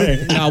either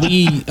way.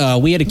 no,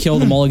 we had to kill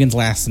the mulligans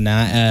last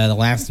night. There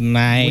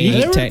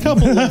were a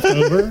couple left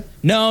over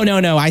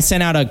No. I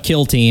sent out a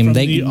kill team. from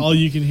They the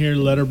all-you-can-hear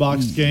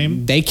letterboxed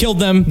game. they killed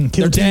them.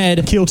 Kill They're team-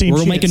 dead. kill team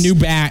We'll make a shits. new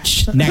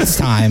batch next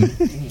time.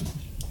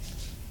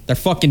 They're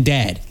fucking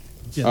dead.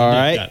 Yeah, All they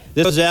right. got it.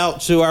 This goes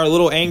out to our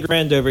little angry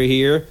friend over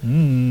here.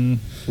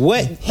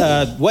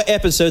 What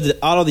episode did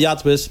Otto the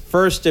Octopus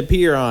first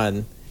appear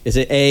on? Is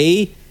it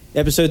A,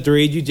 episode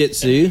 3,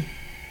 Jiu-Jitsu,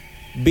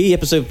 B,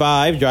 episode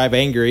 5, Drive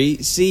Angry,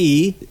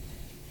 C,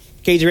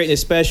 Cage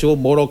Greatness Special,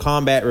 Mortal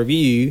Kombat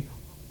Review,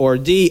 or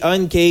D,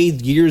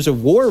 Uncaged Gears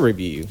of War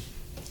Review?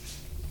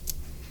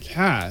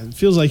 God, it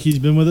feels like he's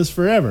been with us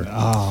forever.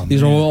 Oh,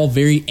 these are all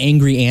very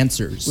angry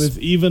answers. With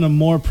even a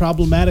more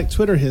problematic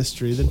Twitter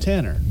history than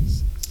Tanner.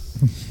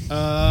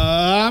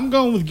 I'm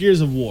going with Gears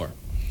of War.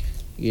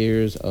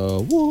 Gears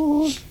of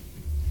War.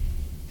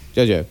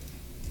 JoJo.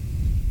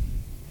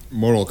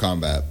 Mortal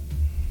Kombat.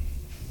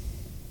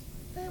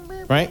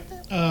 Right?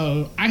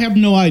 I have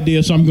no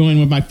idea, so I'm going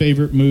with my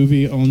favorite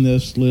movie on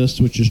this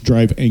list, which is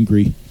Drive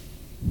Angry.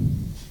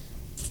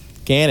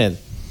 Cannon.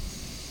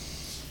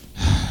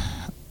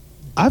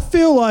 I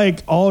feel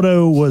like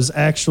Otto was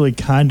actually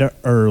kind of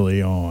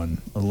early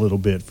on a little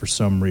bit for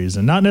some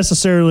reason. Not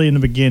necessarily in the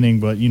beginning,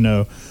 but, you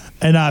know.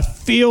 And I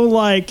feel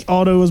like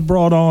Otto was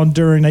brought on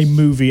during a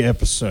movie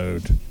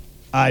episode.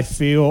 I'm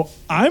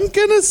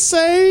going to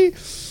say,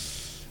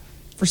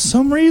 for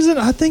some reason,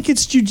 I think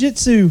it's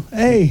Jiu-Jitsu.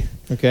 Hey.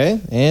 Okay.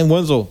 And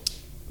Wenzel.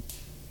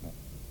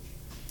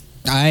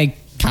 I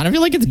kind of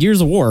feel like it's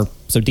Gears of War.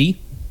 So D.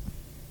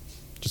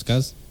 Just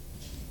cuz.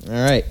 All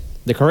right.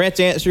 The correct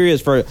answer is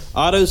for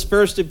Otto's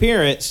first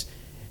appearance.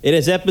 It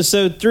is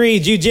episode 3,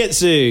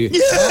 Jiu-Jitsu.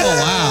 Yeah!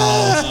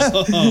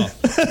 Oh,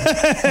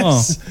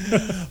 wow.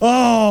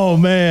 Oh,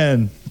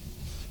 man.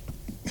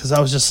 Because I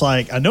was just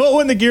like, I know it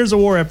wasn't the Gears of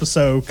War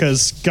episode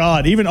because,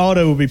 God, even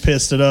Otto would be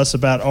pissed at us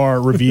about our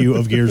review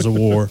of Gears of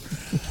War.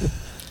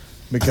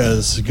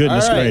 Because,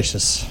 goodness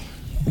gracious.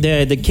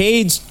 The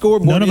Cage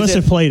scoreboard. None of us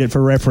have played it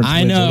for reference.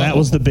 I know. That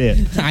was the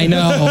bit. I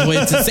know.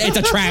 It's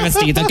a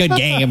travesty. It's a good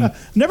game.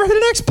 Never had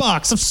an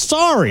Xbox. I'm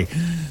sorry.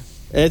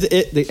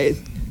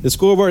 The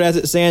scoreboard as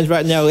it stands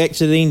right now,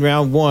 exiting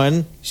round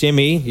 1.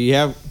 Shimmy, you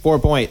have 4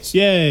 points.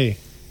 Yay.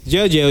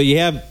 JoJo, you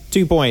have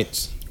 2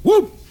 points.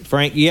 Whoop.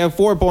 Frank, you have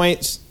 4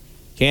 points.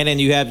 Cannon,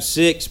 you have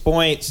 6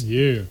 points.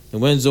 Yeah. And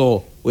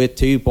Wenzel with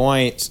 2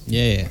 points.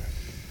 Yeah.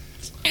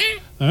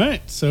 All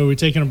right, so we're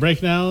taking a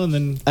break now, and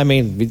then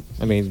we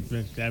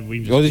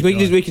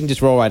can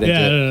just roll right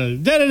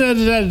into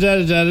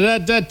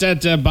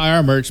it. Buy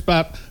our merch.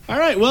 Bop. All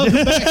right,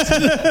 welcome back to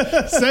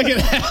the second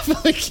half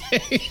of the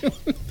game.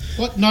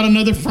 What? Not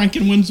another Frank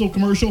and Wenzel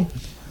commercial?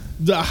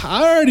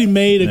 I already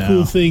made a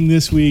cool thing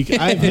this week.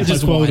 I've hit my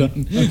quota.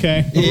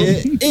 Okay,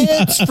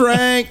 it's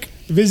Frank.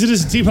 Visit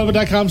us at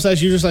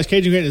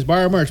tpublic.com/user/CajunGreatness.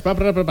 Buy our merch.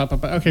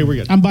 Okay, we're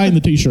good. I'm buying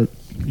the T-shirt.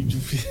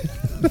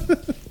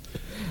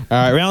 All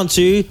right, round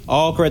 2.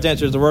 All correct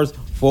answers are worth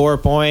 4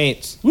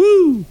 points.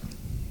 Woo!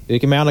 If you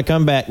can mount a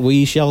comeback,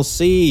 we shall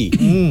see.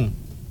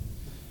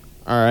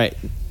 All right.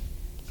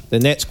 The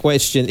next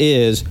question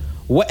is,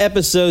 what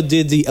episode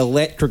did the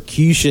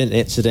electrocution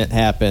incident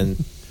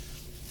happen?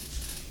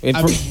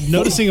 I'm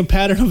noticing a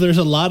pattern of there's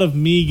a lot of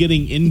me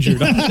getting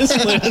injured on this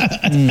list.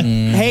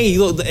 Hey,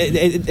 look,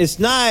 it's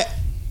not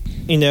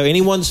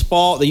anyone's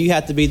fault that you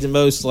have to be the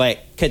most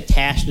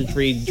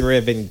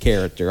catastrophe-driven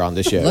character on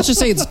the show. Let's just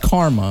say it's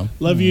karma.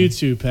 Love you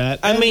too, Pat.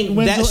 I mean,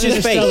 that's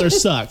just fake. Interstellar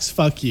sucks.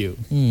 Fuck you.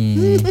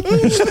 But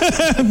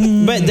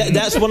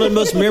that's one of the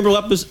most memorable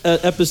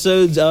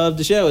episodes of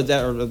the show, or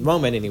the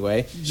moment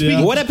anyway.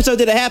 Yeah. What episode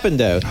did it happen,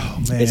 though?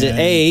 Oh, man. Is it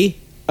A,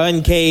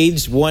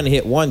 Uncaged,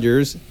 One-Hit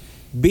Wonders,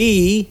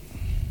 B,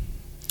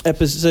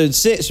 episode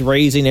 6,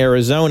 Raising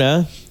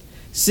Arizona,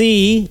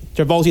 C,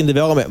 Travolting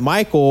Development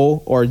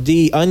Michael, or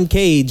D,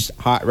 Uncaged,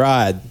 Hot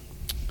Rod?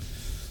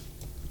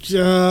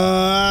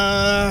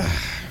 I'm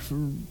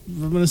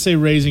going to say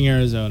Raising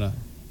Arizona.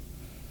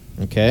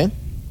 Okay.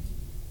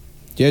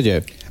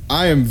 JoJo.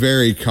 I am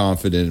very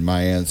confident in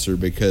my answer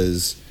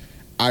because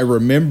I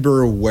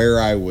remember where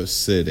I was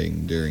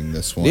sitting during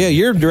this one. Yeah,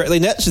 you're directly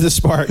next to the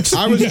Sparks.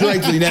 I was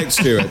directly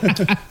next to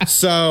it.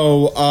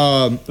 So,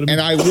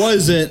 and I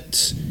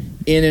wasn't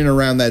in and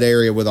around that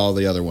area with all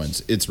the other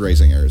ones. It's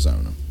Raising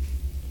Arizona.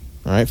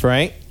 All right,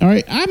 Frank. All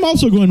right, I'm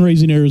also going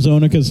Raising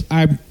Arizona because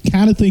I'm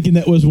kind of thinking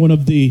that was one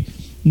of the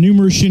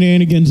numerous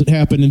shenanigans that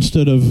happened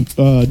instead of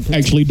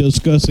actually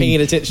discussing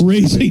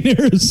Raising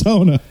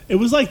Arizona. It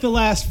was like the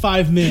last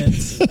 5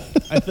 minutes.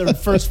 The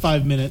first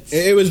 5 minutes.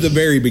 It was the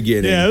very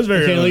beginning. Yeah, it was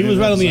very early. It was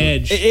right on the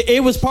edge.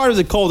 It was part of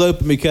the cold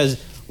open because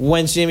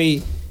when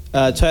Jimmy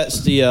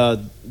touched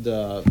the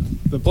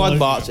plug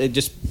box, it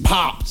just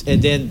popped,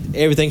 and then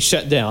everything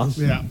shut down.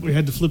 Yeah, we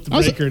had to flip the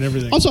breaker and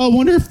everything. Also, I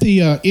wonder if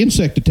the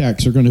insect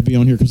attacks are going to be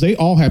on here because they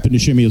all happen to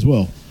Shimmy as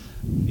well.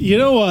 You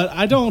know what?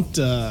 I don't...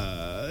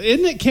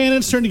 isn't it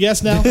Cannon's turn to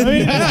guess now?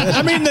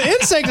 I mean, the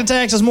insect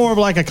attacks is more of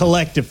like a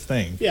collective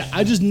thing. Yeah,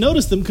 I just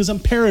noticed them because I'm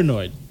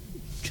paranoid.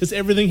 Because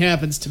everything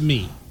happens to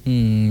me.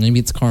 Maybe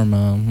it's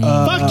karma.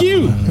 Fuck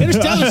you!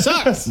 Interstellar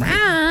sucks.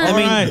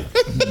 I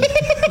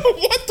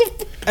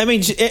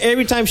mean,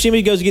 every time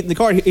Shimmy goes to get in the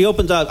car, he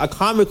opens a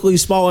comically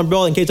small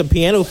umbrella in case a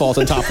piano falls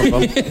on top of him.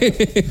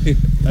 Right.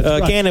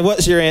 Cannon,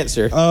 what's your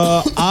answer?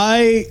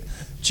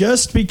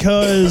 Just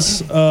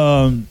because,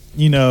 I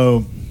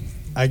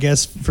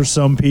guess for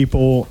some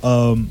people,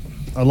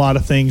 a lot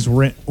of things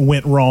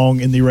went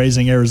wrong in the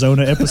Raising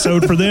Arizona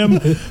episode for them.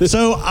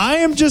 So I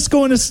am just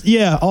going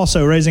to,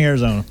 also Raising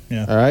Arizona.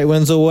 Yeah. All right,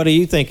 Wenzel, what are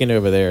you thinking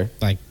over there?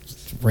 Like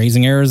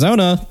Raising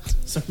Arizona.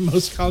 It's our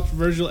most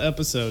controversial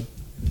episode.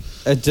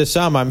 To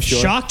some, I'm sure.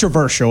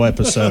 Shock-troversial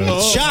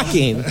episode.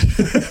 Shocking.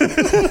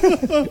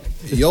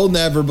 You'll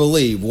never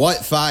believe what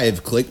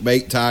 5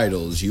 clickbait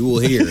titles you will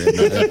hear in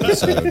that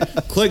episode.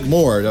 Click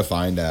more to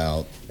find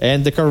out.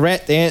 And the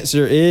correct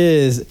answer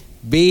is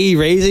B,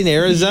 Raising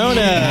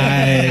Arizona.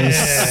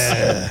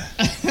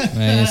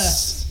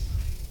 Nice.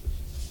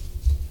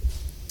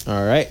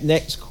 All right,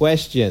 next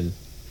question.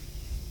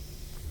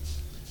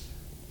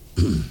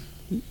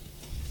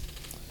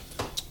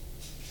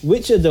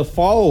 Which of the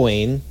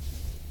following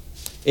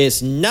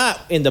is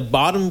not in the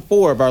bottom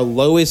 4 of our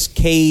lowest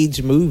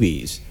Cage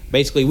movies?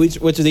 Basically, which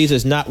of these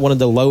is not one of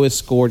the lowest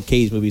scored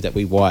Cage movies that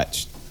we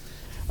watched?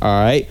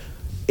 All right.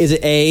 Is it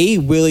A,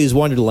 Willy's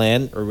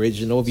Wonderland,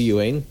 original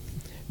viewing,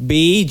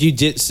 B,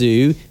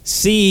 Jiu-Jitsu,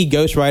 C,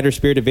 Ghost Rider,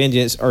 Spirit of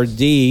Vengeance, or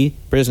D,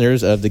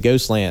 Prisoners of the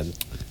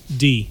Ghostland?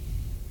 D,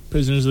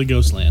 Prisoners of the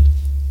Ghostland.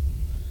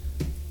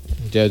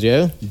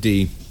 JoJo?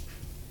 D.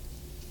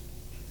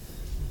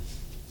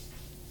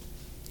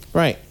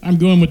 Right. I'm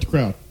going with the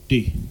crowd.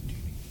 D.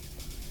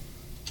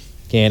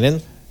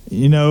 Cannon?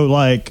 You know,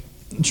 like,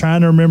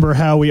 trying to remember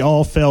how we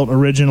all felt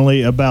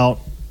originally about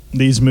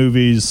these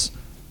movies.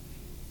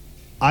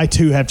 I,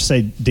 too, have to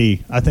say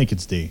D. I think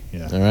it's D.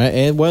 Yeah. All right.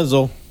 And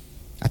Wenzel?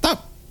 I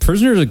thought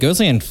Prisoners of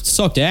Ghostland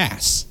sucked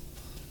ass.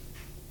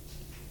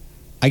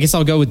 I guess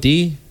I'll go with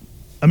D.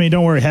 I mean,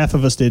 don't worry. Half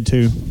of us did,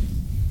 too.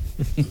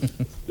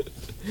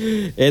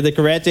 And the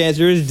correct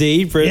answer is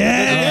D, Prisoners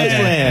of the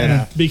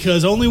Ghostland.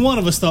 Because only one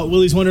of us thought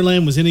Willy's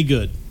Wonderland was any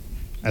good.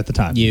 At the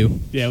time. You.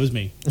 Yeah, it was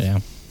me. Yeah.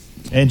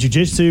 And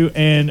Jiu-Jitsu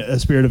and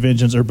Spirit of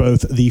Vengeance are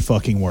both the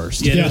fucking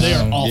worst. Yeah, no, they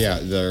are awful. Yeah,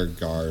 they're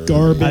garbage.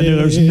 I knew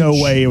there's no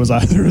way it was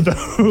either of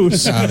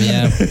those.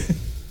 Yeah.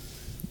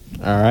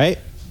 All right.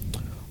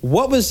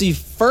 What was the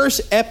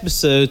first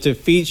episode to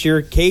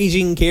feature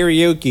Cajun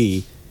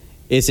karaoke?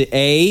 Is it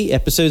A,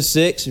 episode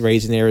 6,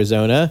 Raising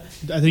Arizona?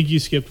 I think you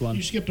skipped one.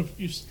 You skipped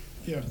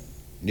yeah.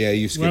 Yeah,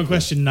 you skipped We're on one.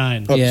 question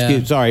 9. Oh,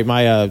 Yeah. sorry,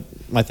 my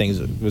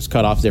thing was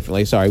cut off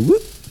differently. Sorry.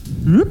 Whoop.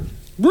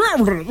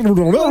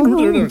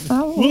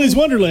 Willy's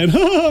Wonderland.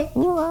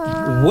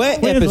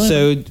 What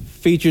episode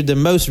featured the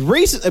most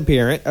recent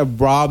appearance of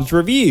Rob's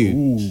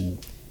review?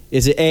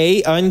 Is it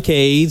A,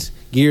 Uncaged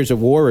Gears of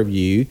War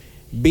review,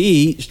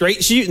 B,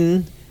 Straight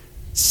Shooting,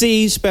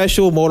 C,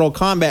 Special Mortal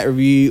Kombat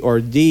review,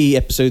 or D,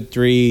 episode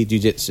 3,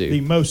 Jiu-Jitsu?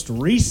 The most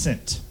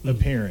recent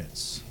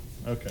appearance.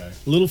 Okay.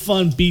 Little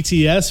fun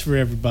BTS for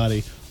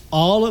everybody.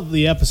 All of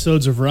the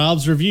episodes of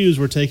Rob's reviews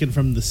were taken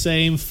from the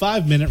same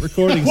 5-minute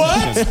recording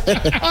session.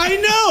 I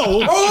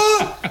know.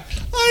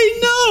 I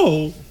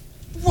know.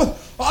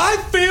 I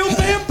feel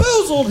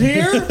bamboozled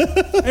here,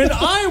 and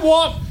I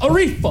want a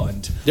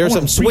refund. There's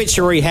some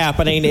switchery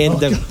happening in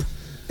the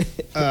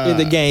in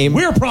the game.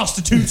 We're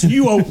prostitutes, and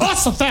you owe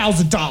us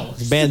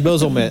 $1,000.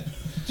 Bamboozlement.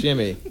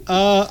 Jimmy.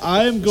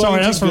 I am going Sorry,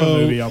 to that's from a go.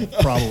 movie I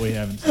probably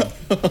haven't seen.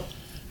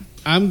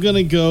 I'm going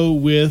to go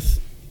with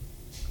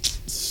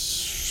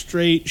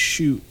Straight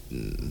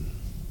Shooting.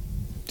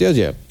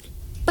 Jojo.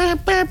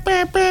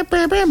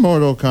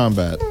 Mortal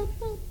Kombat.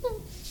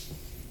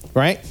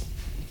 Right?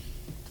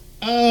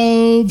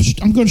 I'm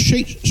going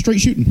straight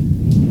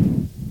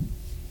shooting.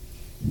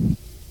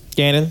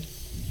 Gannon.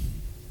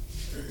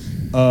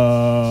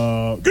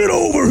 Get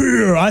over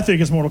here. I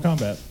think it's Mortal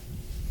Kombat.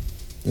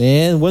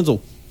 And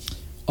Wenzel.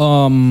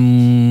 I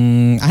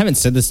haven't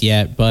said this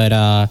yet,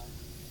 but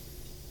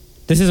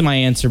this isn't my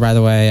answer, by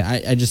the way.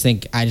 I just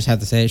think I just have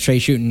to say it. Straight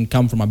shooting,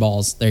 come from my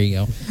balls. There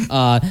you go.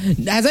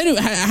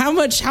 How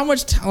much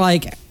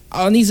like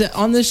on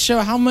this show?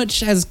 How much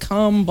has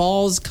cum,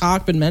 balls,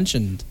 cock been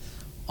mentioned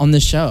on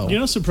this show? You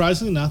know,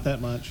 surprisingly, not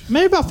that much.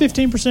 Maybe about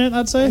 15%,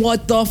 I'd say.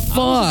 What the fuck?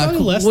 probably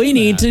less We than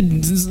need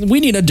that. we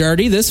need to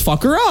dirty this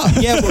fucker up.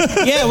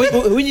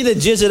 We need to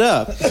jizz it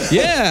up.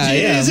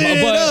 Yeah,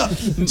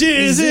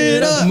 Jizz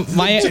it up.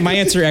 My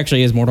answer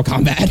actually is Mortal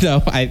Kombat,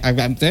 though.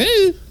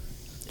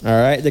 All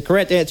right. The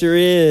correct answer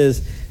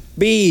is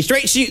B,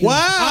 Straight Shooting.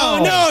 Wow!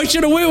 Oh no! I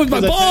should have went with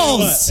my Because I tell you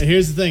balls. what,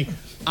 here's the thing.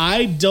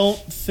 I don't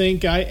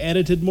think I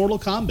edited Mortal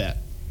Kombat.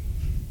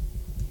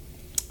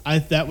 I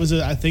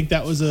think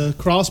that was a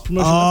cross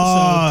promotion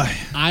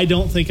episode. I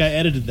don't think I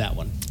edited that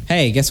one,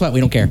 Hey, guess what?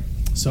 We don't care.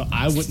 so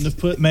I wouldn't have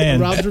put Man.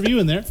 Rob's review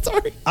in there.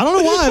 Sorry. I don't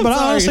know why, but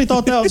I honestly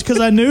thought that was because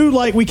I knew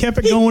like we kept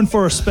it going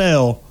for a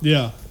spell,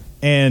 Yeah,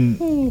 and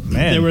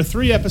man, there were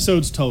 3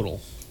 episodes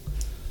total.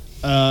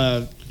 So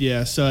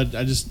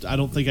I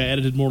don't think I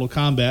edited Mortal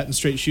Kombat, and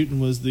Straight Shooting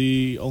was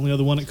the only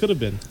other one it could have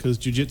been because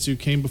Jiu-Jitsu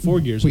came before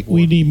Gears of War.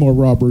 We need more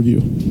Rob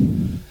review.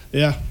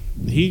 Yeah,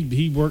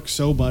 he works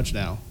so much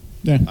now.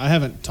 Yeah. I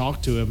haven't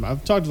talked to him.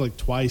 I've talked to like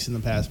twice in the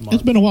past month.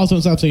 It's been a while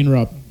since I've seen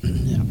Rob.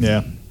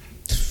 yeah.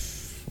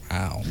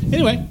 Wow.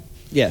 Anyway,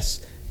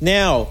 Yes.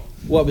 Now,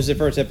 what was the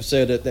first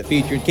episode that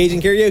featured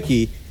Cajun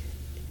karaoke?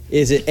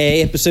 Is it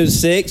A, episode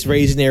 6,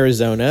 Raising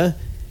Arizona,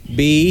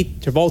 B,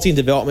 Travolting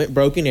Development,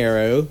 Broken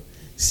Arrow.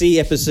 C,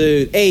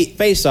 Episode 8,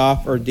 Face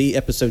Off. Or D,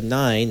 Episode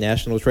 9,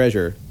 National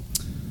Treasure.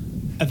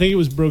 I think it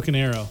was Broken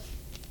Arrow.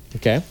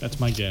 Okay. That's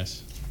my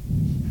guess.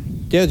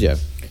 Jojo.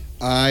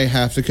 I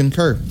have to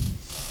concur.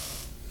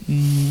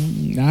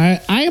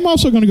 I am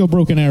also going to go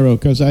Broken Arrow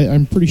because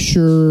I'm pretty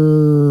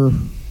sure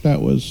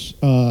that was.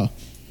 I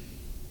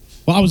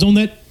was on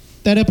that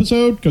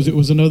episode because it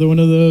was another one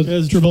of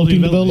the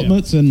Travolting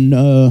developments, and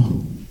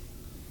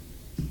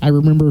I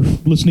remember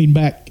listening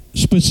back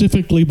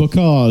specifically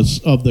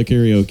because of the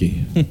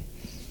karaoke.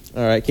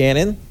 All right,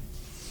 Cannon.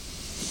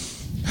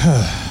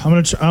 I'm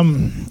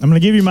gonna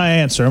give you my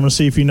answer. I'm gonna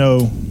see if you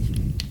know.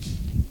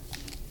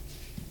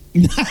 a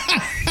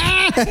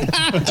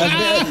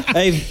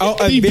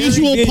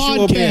visual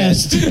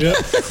podcast.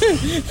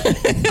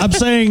 I'm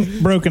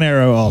saying Broken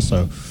Arrow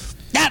also.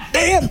 God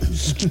damn!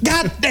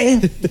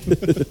 Ain't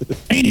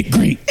it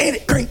great?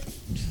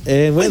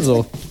 And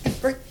Wenzel.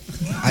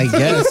 I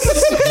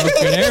guess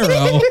Broken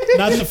Arrow.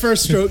 Not the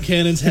first stroke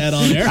Cannon's had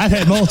on air. I've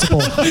had multiple.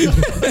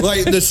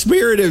 Like the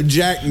spirit of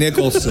Jack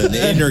Nicholson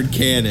entered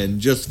canon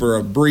just for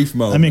a brief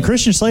moment. I mean,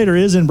 Christian Slater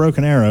is in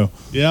Broken Arrow.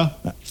 Yeah.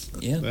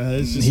 Yeah. He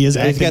is He's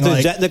acting got those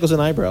like Jack Nicholson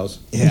eyebrows.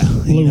 yeah.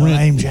 You know,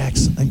 I'm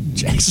Jackson.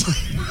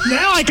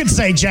 Now I can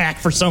say Jack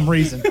for some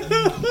reason.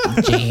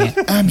 Jack.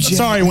 I'm Jack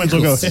Sorry,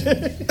 Wenzel. Go.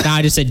 No,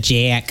 I just said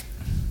Jack.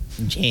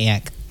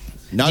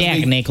 Not Jack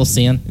me.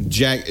 Nicholson.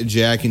 Jack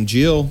and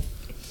Jill.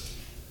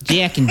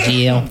 Jack and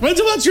Jill.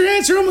 Wenzel, what's your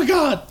answer? Oh my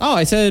God. Oh,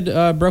 I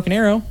said Broken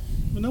Arrow.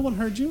 No one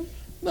heard you.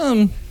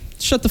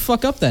 Shut the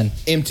fuck up then.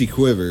 Empty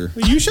quiver.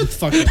 You shut the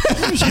fuck up.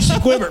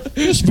 Quiver.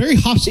 There's very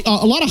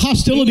a lot of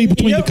hostility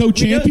between the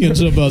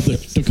co-champions of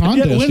the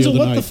contest. Yeah, Wenzel, the other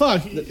what night. the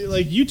fuck?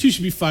 Like, you two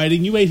should be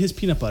fighting. You ate his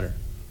peanut butter.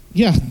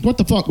 Yeah, what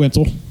the fuck,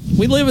 Wenzel?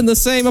 We live in the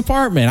same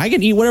apartment. I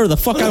can eat whatever the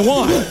fuck I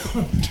want.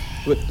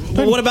 But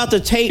what about the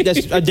tape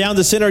that's down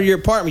the center of your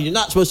apartment? You're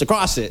not supposed to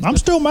cross it. I'm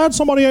still mad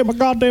somebody ate my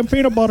goddamn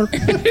peanut butter.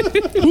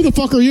 Who the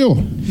fuck are you?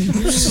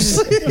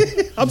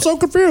 I'm so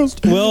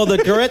confused. Well, the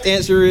correct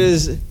answer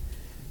is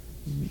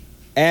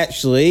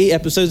actually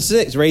Episode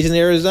 6, Raising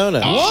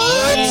Arizona.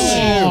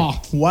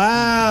 Oh.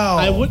 Wow.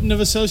 I wouldn't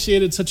have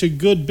associated such a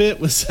good bit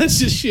with such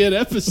a shit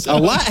episode.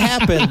 A lot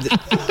happened.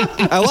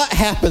 A lot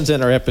happens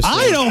in our episode.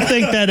 I don't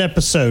think that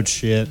episode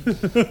shit.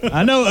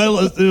 I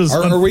know it was.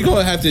 Are we going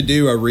to have to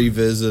do a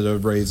revisit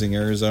of Raising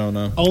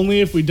Arizona?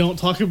 Only if we don't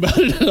talk about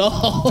it at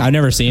all. I've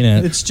never seen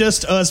it. It's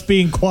just us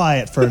being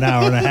quiet for an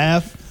hour and a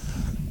half,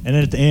 and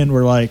then at the end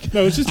we're like,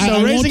 No, it's just I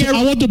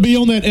want to be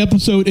on that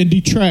episode and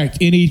detract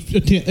any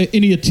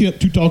attempt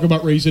to talk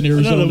about Raising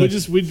Arizona. No,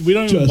 we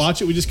don't even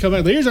watch it. We just come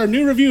out. Here's our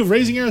new review of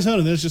Raising Arizona.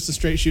 And there's just a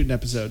straight shooting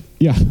episode.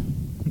 Yeah.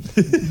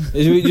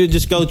 We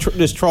just go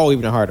just troll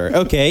even harder.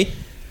 Okay.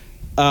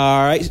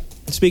 All right.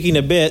 Speaking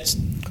of bits,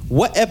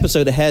 what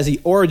episode has the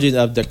origin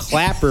of the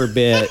clapper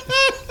bit?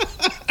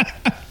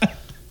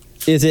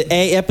 Is it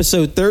A,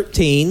 Episode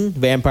 13,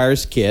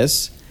 Vampire's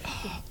Kiss?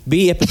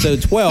 B,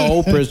 Episode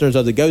 12, Prisoners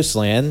of the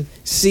Ghostland?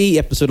 C,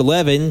 Episode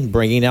 11,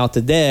 Bringing Out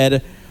the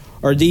Dead?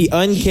 Or D,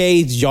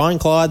 Uncaged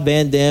Jean-Claude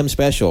Van Damme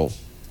Special?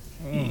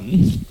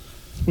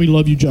 We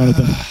love you,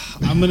 Jonathan.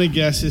 I'm going to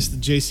guess it's the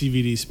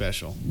JCVD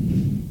special.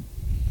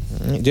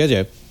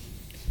 JoJo.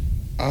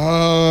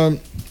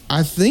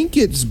 I think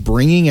it's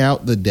Bringing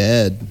Out the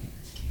Dead.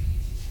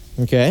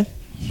 Okay.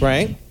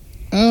 Frank?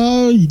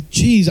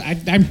 Geez,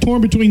 I'm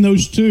torn between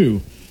those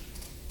two.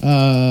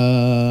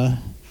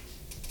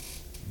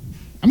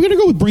 I'm going to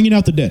go with Bringing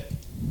Out the Dead.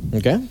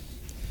 Okay.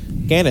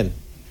 Cannon?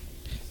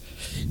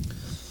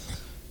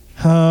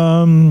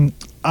 I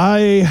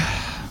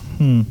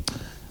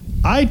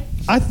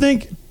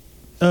think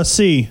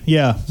C.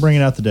 Yeah,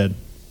 Bringing Out the Dead.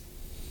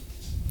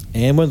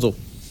 And Wenzel?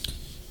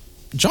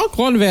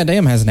 Jean-Claude Van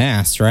Damme has an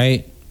ass,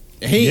 right?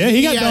 He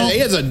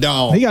has a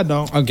dog. He got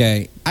dog.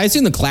 Okay, I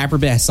assume the clapper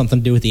bit has something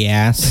to do with the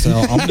ass, so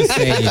I'm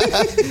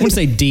gonna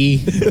say D.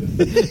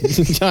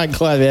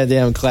 Jean-Claude Van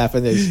Damme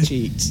clapping those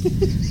cheeks.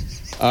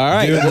 All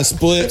right. Doing the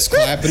splits,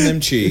 clapping them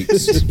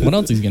cheeks. What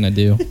else he's gonna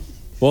do?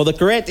 Well, the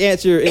correct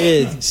answer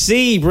is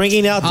C,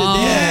 Bringing Out the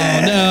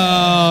Dead.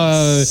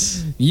 No,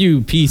 you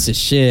piece of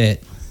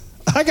shit.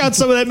 I got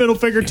some of that middle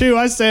finger too.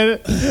 I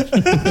said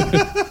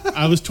it.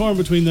 I was torn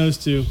between those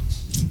two.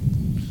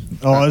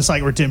 Oh, it's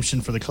like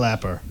redemption for the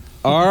clapper.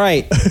 All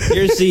right.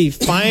 Here's the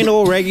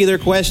final regular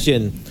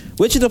question.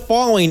 Which of the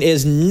following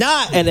is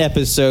not an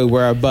episode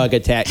where a bug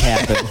attack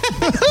happened?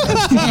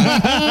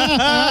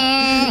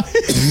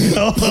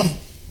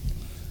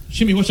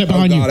 Shimmy, what's that Oh,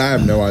 behind God, you? I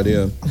have no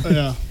idea.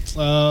 Yeah.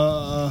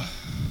 All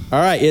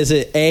right. Is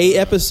it A,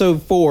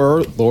 Episode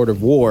 4, Lord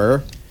of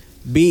War?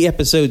 B,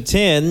 Episode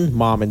 10,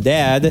 Mom and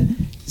Dad?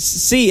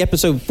 C,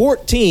 Episode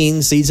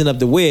 14, Season of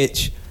the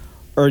Witch?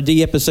 Or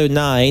D, Episode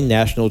 9,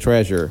 National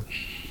Treasure?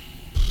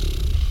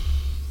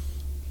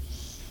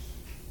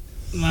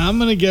 I'm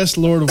going to guess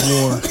Lord of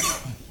War.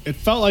 It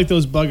felt like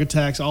those bug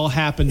attacks all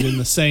happened in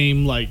the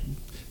same,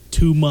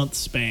 2-month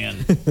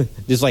span.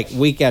 Just like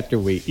week after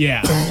week.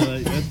 Yeah.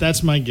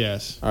 That's my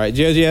guess. All right,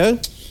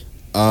 JoJo?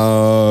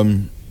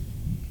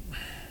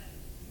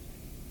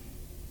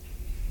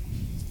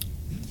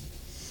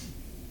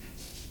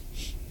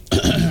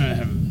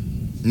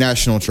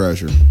 National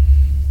Treasure.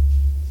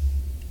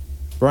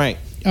 Frank.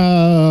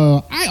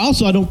 I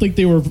don't think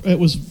it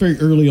was very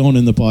early on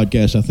in the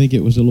podcast. I think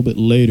it was a little bit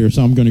later,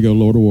 so I'm going to go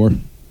Lord of War.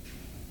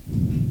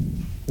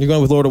 You're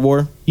going with Lord of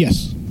War?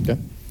 Yes. Okay.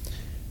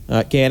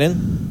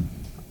 Cannon?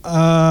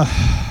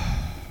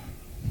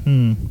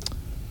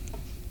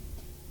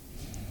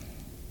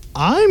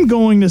 I'm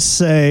going to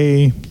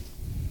say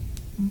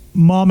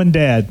Mom and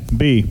Dad,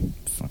 B.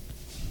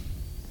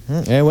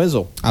 And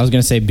Wizzle. I was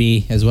going to say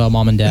B as well,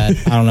 Mom and Dad.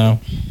 I don't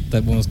know.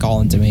 That one was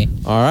calling to me.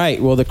 All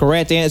right. Well, the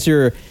correct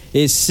answer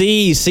is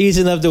C,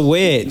 Season of the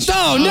Witch.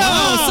 Oh,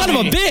 no. Son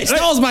of a bitch.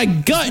 That was my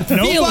gut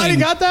feeling. Nobody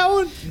got that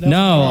one?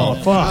 No.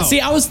 Oh, fuck.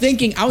 See, I was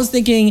thinking,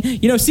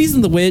 Season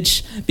of the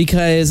Witch,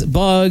 because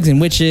bugs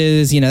and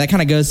witches, that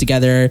kind of goes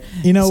together.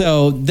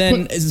 So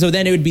then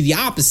it would be the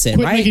opposite,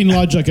 Quit right? making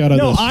logic out of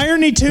No, this.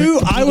 irony too.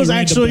 I was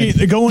actually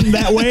going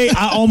that way.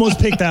 I almost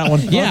picked that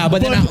one. Yeah,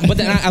 but then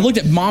I looked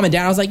at Mom and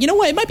Dad. I was like, you know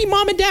what? It might be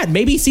Mom and Dad.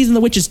 Maybe Season of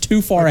the Witch is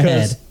too far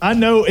ahead. I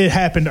know it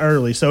happened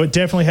early, so it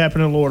definitely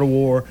happened in Lord of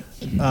War.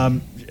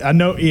 I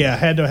know, it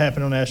had to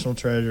happen on National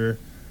Treasure.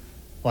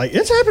 Like,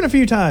 it's happened a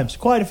few times.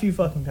 Quite a few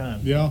fucking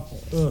times. Yeah.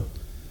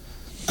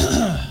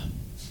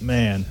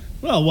 Man.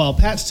 Well, while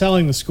Pat's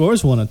telling the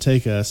scores, I want to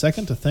take a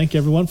second to thank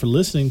everyone for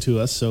listening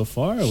to us so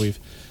far. We've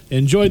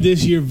enjoyed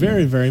this year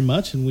very, very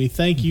much, and we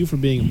thank you for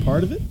being a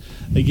part of it.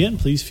 Again,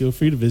 please feel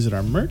free to visit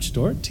our merch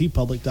store at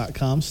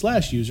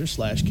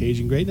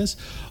tpublic.com/user/CajunGreatness.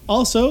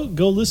 Also,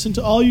 go listen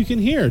to All You Can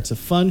Hear. It's a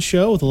fun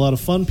show with a lot of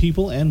fun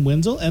people and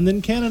Wenzel, and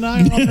then Ken and I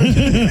are on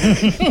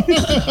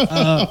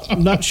there.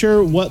 I'm not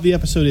sure what the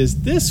episode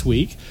is this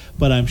week,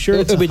 but I'm sure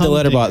It'll be the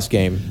Letterbox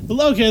game.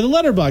 Okay, the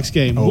Letterbox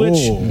game,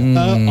 which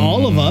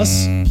all of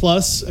us,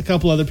 plus a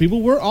couple other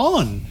people, were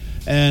on.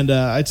 And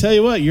I tell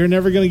you what, you're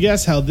never going to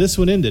guess how this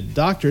one ended.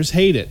 Doctors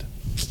hate it.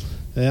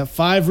 They have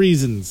 5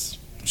 reasons.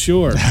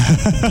 Sure.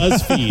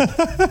 BuzzFeed.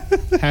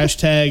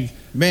 Hashtag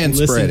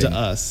listen to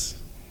us.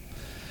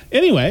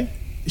 Anyway.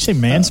 You say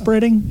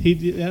manspreading?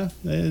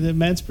 The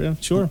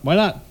manspreading. Sure. Why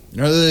not?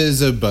 No, it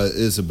is a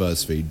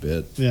BuzzFeed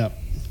bit. Yeah.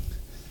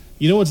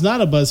 You know what's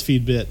not a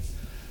BuzzFeed bit?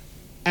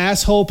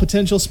 Asshole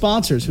potential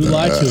sponsors who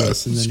lie to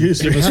us and then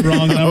give us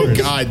wrong numbers.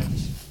 Oh, God.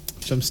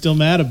 Which I'm still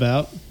mad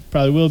about.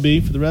 Probably will be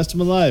for the rest of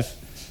my life.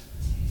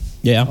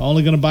 Yeah.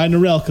 Only going to buy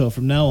Norelco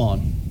from now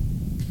on.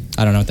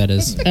 I don't know what that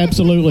is.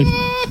 Absolutely.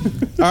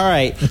 All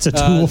right. It's a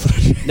tool.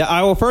 Now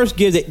I will first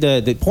give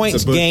the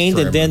points gained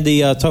and then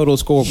the total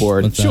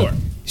scoreboard. Sure.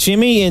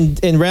 Shimmy,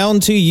 in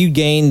round 2, you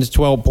gained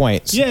 12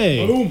 points.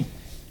 Yay. Boom.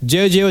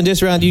 JoJo, in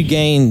this round, you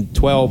gained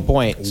 12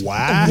 points.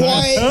 Wow.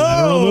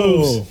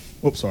 Oh.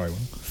 Whoops, sorry.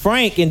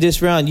 Frank, in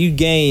this round, you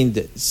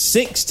gained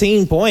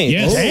 16 points.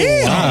 Yes.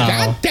 Damn.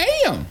 God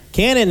damn.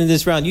 Cannon, in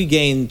this round, you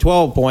gained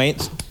 12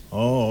 points.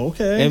 Oh,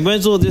 okay. And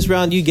Wenzel, in this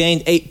round, you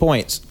gained 8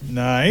 points.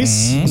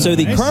 Nice. So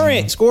the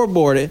current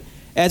scoreboard,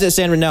 as it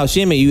stands right now,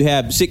 Shimmy, you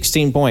have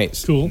 16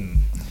 points. Cool.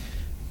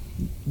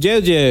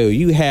 JoJo,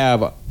 you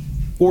have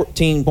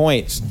 14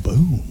 points.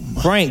 Boom.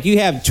 Frank, you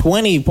have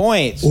 20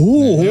 points.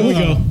 Ooh. There we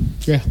go.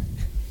 Yeah.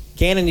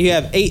 Cannon, you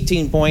have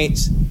 18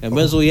 points. And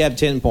Wenzel, you have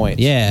 10 points.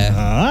 Yeah.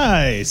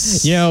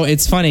 Nice.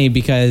 It's funny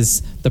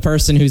because the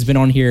person who's been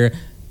on here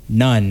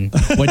none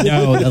would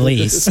know the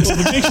least. Well,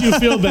 if it makes you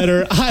feel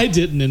better, I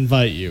didn't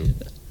invite you.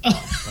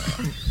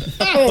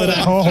 But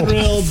I'm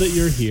thrilled that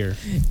you're here.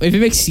 If it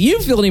makes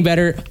you feel any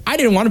better, I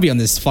didn't want to be on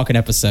this fucking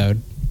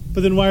episode.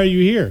 But then why are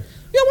you here?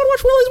 Yeah, I want to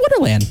watch Willy's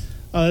Wonderland.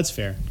 Oh, that's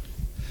fair.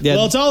 Yeah.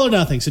 Well, it's all or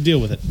nothing, so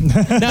deal with it. No,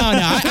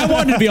 I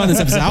wanted to be on this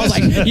episode. I was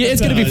like, yeah, it's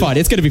going to be fun.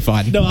 It's going to be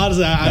fun. No,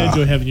 honestly, I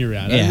enjoy having you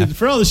around. Yeah.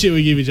 For all the shit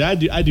we give each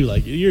other, I do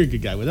like you. You're a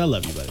good guy with it. I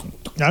love you, buddy.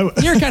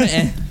 You're kind of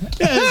Yeah,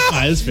 it's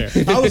fine. It's fair.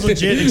 I was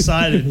legit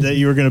excited that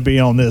you were going to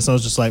be on this. I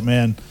was just like,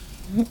 man,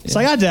 it's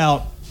like I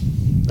doubt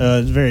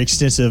very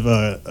extensive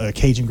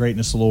Cajun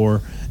greatness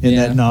lore in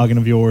that noggin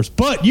of yours,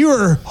 but you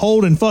were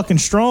holding fucking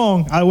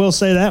strong. I will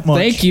say that much.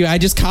 Thank you. I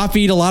just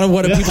copied a lot of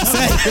what people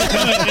say.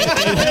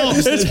 It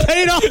helps. It's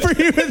paid off for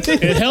you.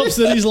 It helps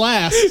that he's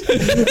last.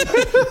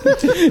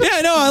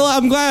 Yeah, no,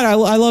 I'm glad. I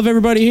love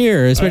everybody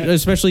here,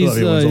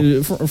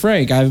 especially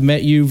Frank. I've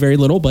met you very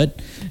little,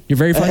 but you're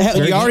very funny.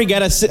 You already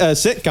got a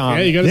sitcom.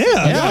 Yeah, you got a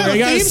we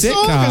got a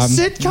sitcom.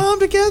 Sitcom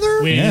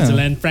together. Winslow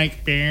and Frank.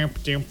 All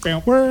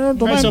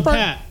right, so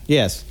Pat,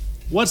 Yes.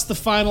 what's the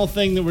final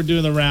thing that we're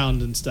doing the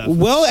round and stuff?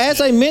 Well,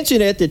 as I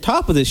mentioned at the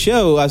top of the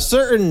show, a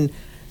certain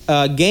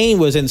game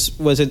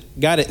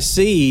got its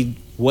seed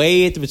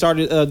way at the start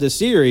of the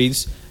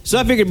series. So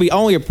I figured it'd be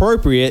only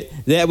appropriate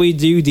that we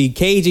do the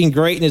Cajun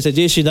Greatness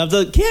edition of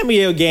the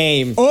Cameo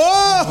game.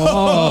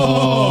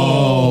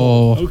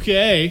 Oh.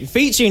 Okay.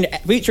 Featuring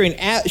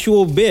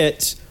actual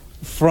bits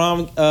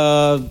from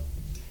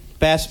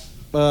past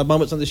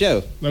moments on the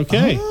show.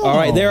 Okay. All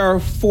right, there are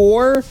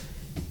 4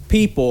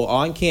 people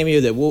on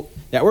Cameo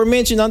that were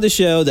mentioned on the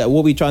show that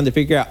we'll be trying to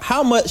figure out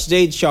how much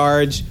they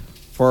charge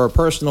for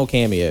personal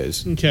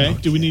cameos. Okay.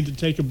 Do we need to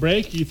take a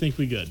break? Or you think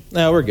we good?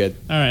 No, we're good.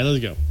 All right, let's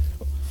go.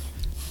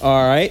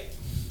 All right.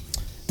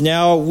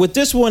 Now, with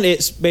this one,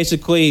 it's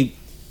basically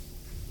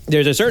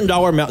there's a certain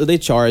dollar amount that they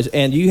charge,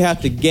 and you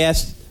have to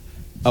guess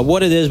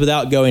what it is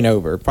without going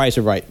over. Price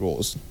of Right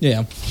rules.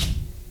 Yeah.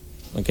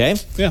 Okay?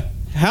 Yeah.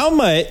 How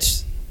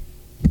much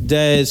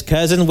does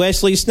Cousin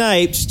Wesley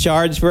Snipes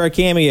charge for a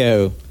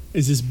cameo?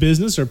 Is this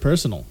business or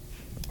personal?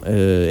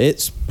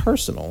 It's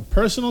personal.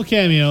 Personal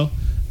cameo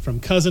from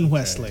Cousin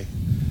Wesley.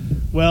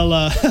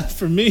 Well,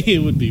 for me,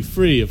 it would be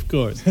free, of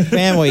course.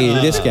 Family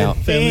discount.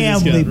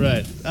 Family discount,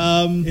 right.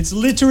 It's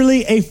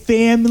literally a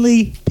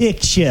family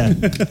picture.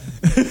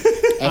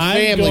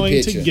 I'm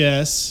going to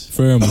guess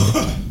Family.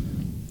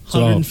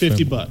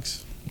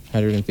 $150.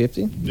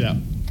 $150? Yeah.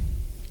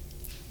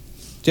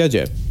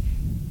 JoJo.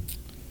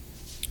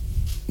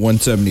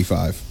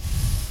 175.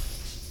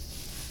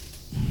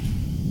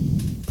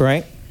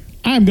 Frank.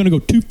 I'm going to go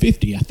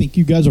 250. I think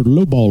you guys are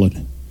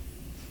lowballing.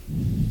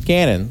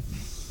 Cannon.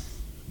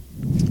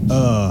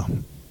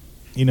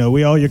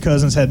 We all your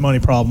cousins had money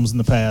problems in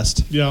the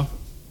past. Yeah.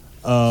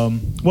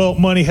 Well,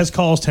 money has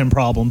caused him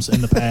problems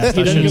in the past.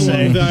 He I doesn't should get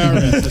along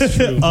with the say. IRS. That's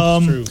true.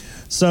 That's true.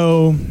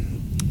 So,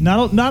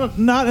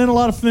 not in a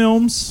lot of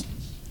films.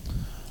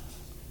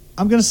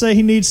 I'm going to say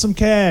he needs some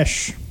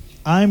cash.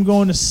 I'm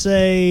going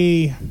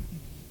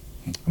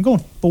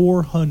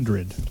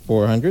 400.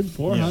 400?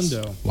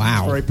 $400.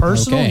 Wow. For a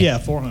personal? Okay. Yeah,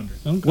 400.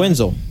 Okay.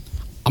 Wenzel.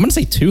 I'm going to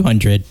say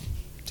 200.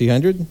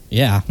 200?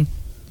 Yeah.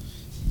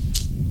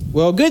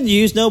 Well, good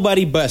news.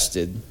 Nobody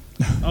busted.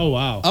 Oh,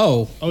 wow.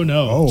 Oh. Oh,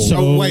 no.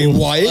 So wait,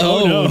 what?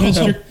 Oh, no.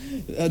 Mr.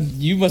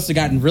 You must have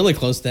gotten really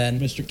close then.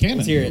 Mr. Cannon.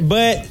 Let's hear it.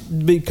 But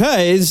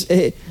because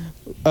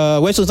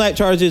Wesley Snipes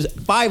charges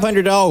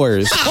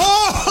 $500.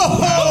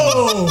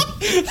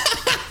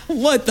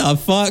 What the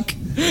fuck?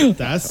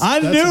 That's I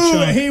a knew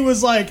chunk. he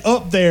was like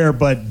up there,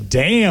 but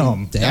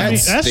damn.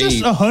 That's that's just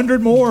steep.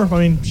 100 more. I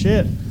mean,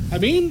 shit. I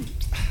mean,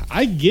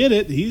 I get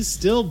it. He's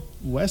still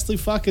Wesley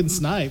fucking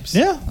Snipes.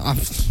 Yeah.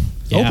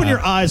 Yeah. Open your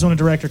eyes when a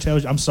director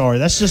tells you. I'm sorry.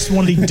 That's just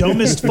one of the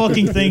dumbest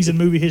fucking things in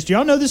movie history.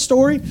 Y'all know this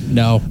story?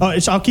 No.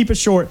 I'll keep it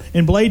short.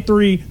 In Blade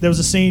 3, there was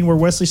a scene where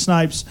Wesley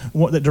Snipes,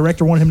 the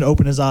director wanted him to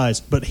open his eyes,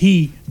 but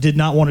he did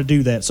not want to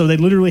do that. So they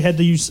literally had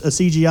to use a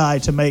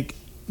CGI to make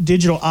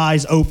digital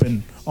eyes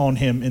open on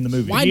him in the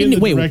movie. Why He and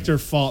didn't the wait? director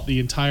fought the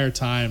entire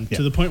time Yeah.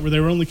 to the point where they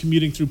were only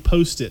communicating through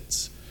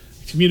Post-its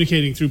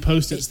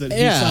that he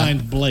Yeah.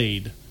 signed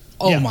Blade.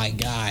 Oh Yeah. my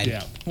god.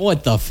 Yeah.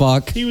 What the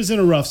fuck? He was in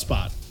a rough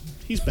spot.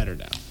 He's better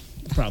now.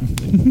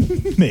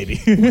 Probably. Maybe.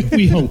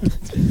 We hope.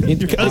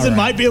 Cousin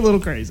might be a little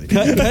crazy.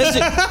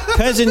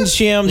 Cousin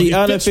Shim, the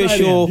Well, he fits right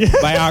unofficial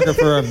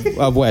biographer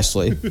of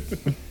Wesley.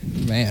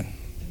 Man.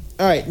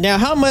 All right. Now,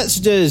 how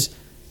much does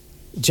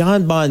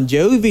John Bon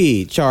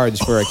Jovi charge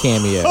for a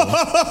cameo?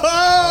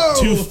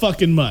 Too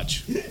fucking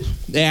much.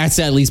 Yeah, it's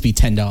at least be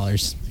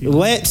 $10.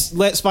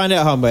 Let's find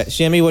out how much.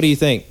 Shimmy, what do you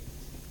think?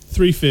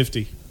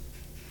 $350.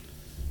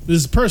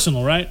 This is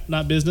personal, right?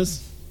 Not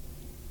business.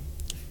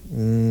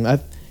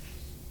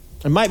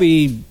 It might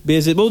be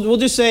busy. We'll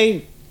just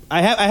say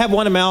I have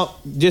one amount.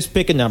 Just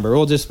pick a number.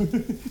 We'll just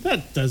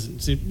That doesn't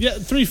seem. Yeah,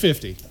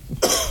 $350.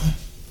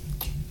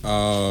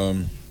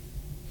 I'm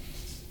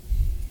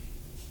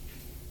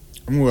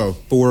gonna go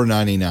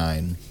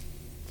 $499.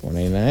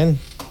 $4.99.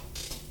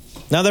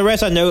 Now the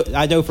rest I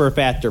know for a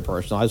fact they're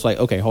personal. I was like,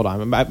 okay, hold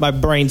on, my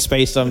brain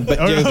spaced them. But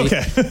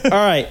Okay. All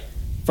right,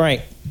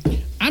 Frank.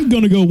 I'm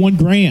going to go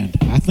 $1,000.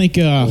 I think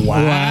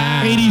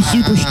 80s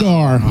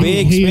superstar.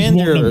 Big He is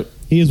spender. wanting-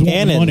 He is wanting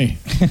Cannon. money.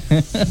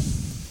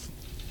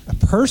 A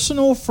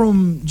personal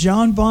from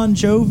John Bon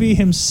Jovi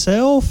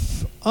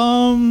himself.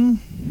 I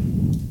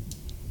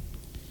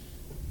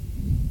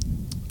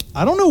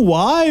don't know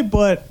why,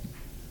 but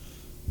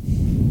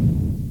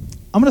I'm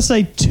gonna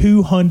say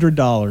 $200.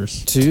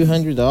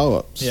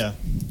 $200. Yeah.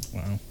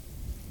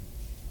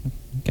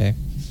 Okay.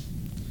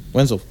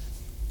 Wenzel.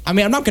 I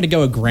mean, I'm not going to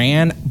go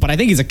 $1,000, but I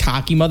think he's a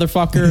cocky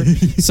motherfucker.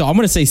 So I'm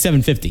going to say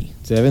 $750.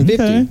 $750.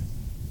 Okay.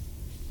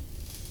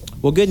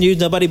 Well, good news.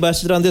 Nobody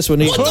busted on this one.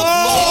 What the fuck?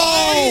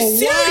 Are you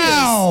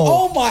serious? wow.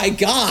 Oh my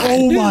god.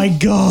 Oh my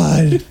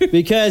god.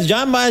 Because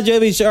John Bon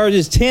Jovi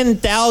charges $10,000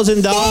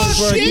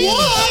 for a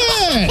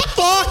cameo.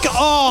 Fuck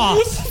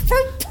off.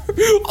 Who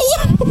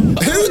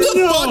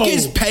the fuck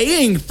is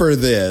paying for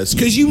this?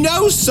 Because you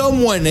know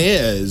someone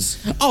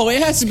is. Oh,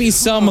 it has to be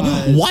some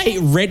white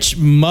rich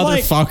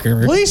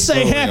motherfucker. Please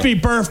say happy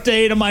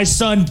birthday to my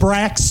son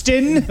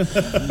Braxton.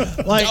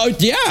 Oh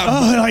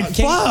yeah.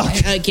 Fuck.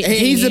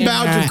 He's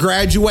about to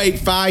graduate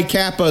Phi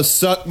Kappa.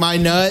 Suck my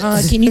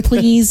nuts. Can you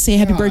please say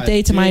happy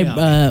birthday to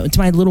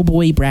my little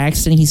boy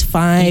Braxton? He's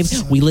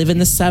 5. We live in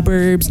the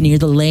suburbs near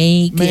the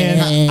lake.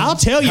 Man, I'll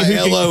tell you.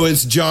 Hello,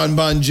 it's John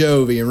Bon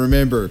Jovi, and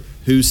remember,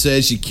 who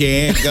says you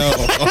can't go?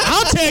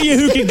 I'll tell you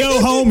who can go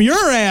home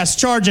your ass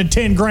charging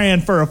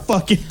 $10,000 for a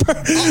fucking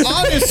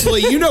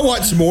Honestly, you know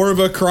what's more of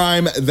a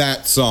crime?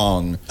 That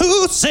song.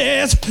 Who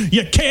says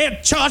you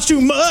can't charge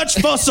too much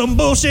for some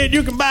bullshit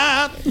you can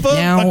buy for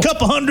a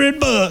couple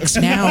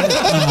 $100? Now,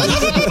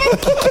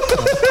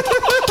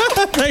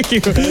 thank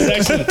you.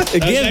 Excellent.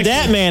 Give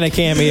that man a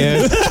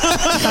cameo.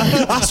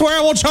 I swear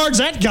I won't charge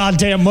that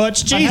goddamn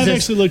much. I have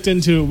Jesus. actually looked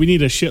into it. We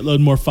need a shitload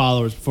more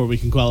followers before we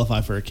can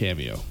qualify for a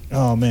cameo.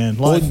 Oh man,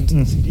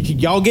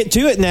 y'all get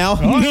to it now.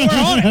 We're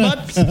on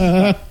it,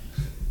 bud.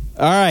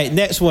 All right,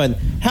 next one.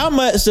 How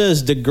much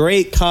does the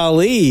Great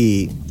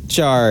Khali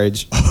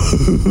charge?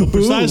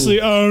 Precisely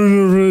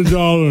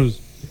 $100.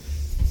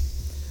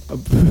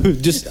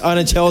 Just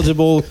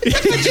unintelligible.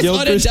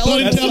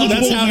 unintelligible.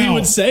 That's how he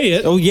would say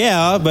it. Oh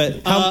yeah,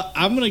 but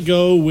I'm gonna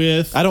go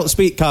with. I don't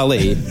speak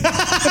Khali.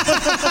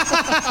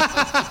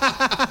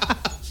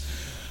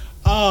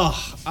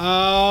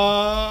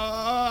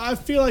 I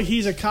feel like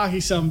he's a cocky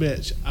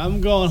sumbitch. I'm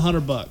going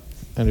 $100.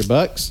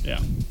 $100. Yeah.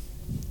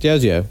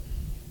 Jojo.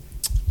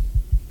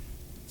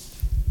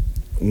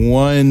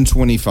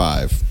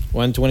 125.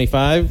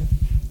 125.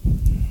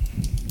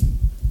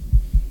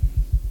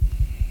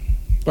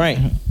 Right.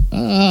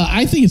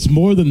 I think it's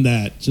more than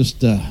that. Just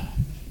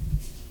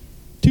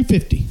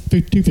 250.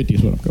 250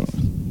 is what I'm going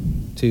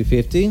with.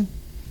 250.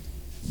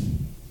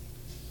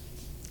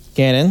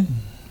 Cannon.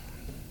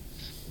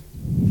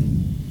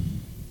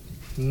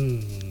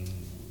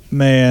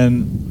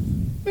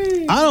 Man,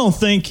 I don't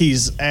think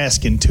he's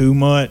asking too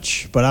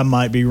much, but I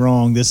might be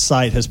wrong. This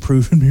site has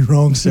proven me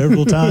wrong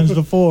several times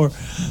before.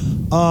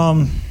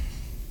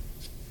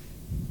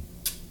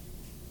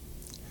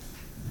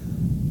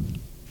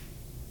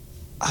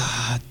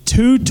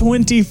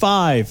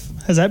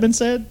 $225. Has that been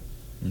said?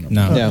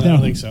 No. I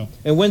don't think so.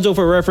 And Wenzel,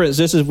 for reference,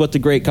 this is what the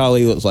Great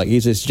Khali looks like.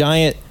 He's this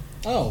giant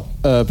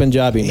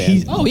Punjabi man.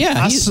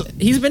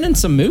 He's been in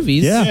some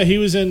movies. Yeah, he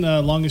was in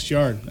Longest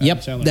Yard.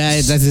 Yep,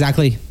 that's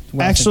exactly.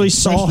 what I was Actually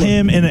thinking. saw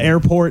him in an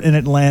airport in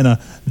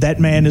Atlanta. That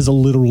man is a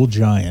literal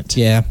giant.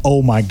 Yeah.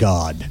 Oh my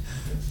God.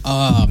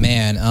 Oh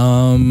man.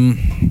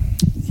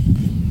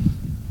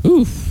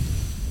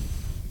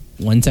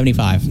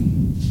 175.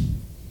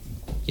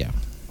 Yeah.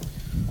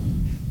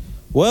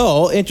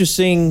 Well,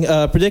 interesting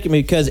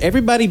predicament because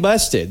everybody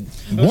busted.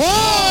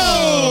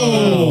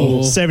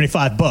 Whoa!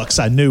 $75.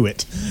 I knew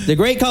it. The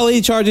Great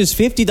Khali charges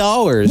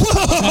 $50.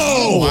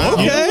 Whoa! Wow.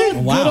 Okay.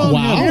 Wow.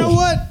 You know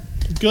what?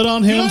 Good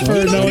on him for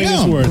knowing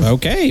his worth.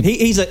 Okay.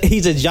 He's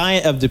a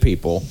giant of the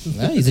people.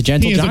 Well, he's a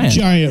gentle He has giant. a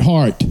giant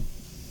heart.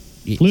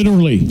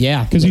 Literally.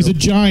 Yeah. Because he's a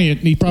giant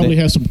and he probably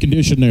has some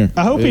condition there.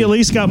 I hope he at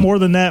least got more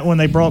than that when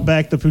they brought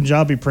back the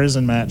Punjabi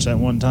prison match that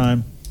one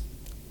time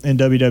in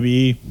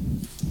WWE.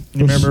 You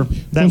remember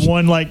that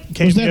one? Like,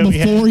 Was that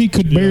before he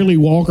could barely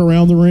walk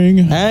around the ring?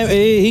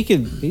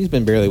 He's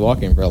been barely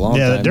walking for a long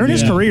time. During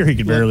his career, he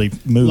could barely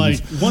move. Like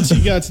once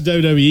he got to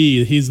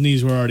WWE, his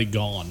knees were already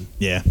gone.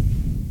 Yeah.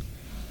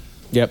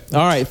 Yep. All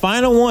right.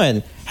 Final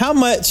one. How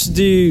much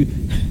do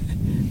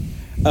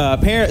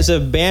parents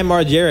of Bam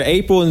Margera,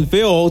 April and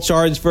Phil,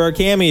 charge for a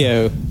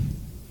cameo?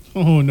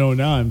 Oh no!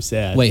 Now I'm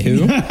sad. Wait,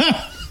 who?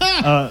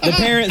 The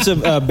parents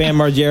of Bam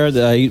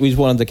Margera. He's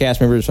one of the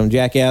cast members from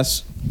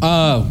Jackass.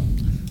 What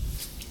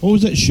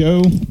was that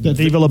show? That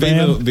Viva La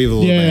Bam. Viva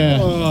La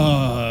Bam.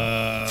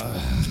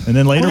 And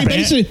then later, Where he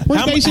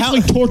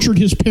basically tortured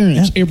his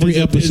parents every Is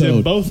it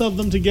episode. both of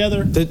them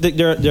together?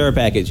 They're a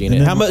package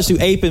unit. How much do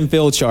Ape and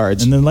Phil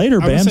charge? And then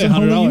later, I would Bam's say in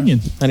Holy $100. Union.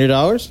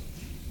 $100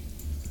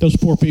 Those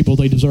poor people,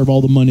 they deserve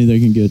all the money they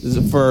can get.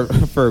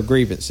 for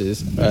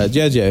grievances.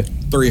 Jojo.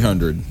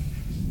 300.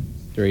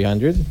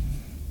 300.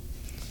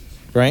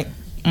 Frank.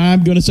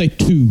 I'm going to say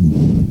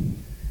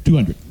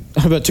 200.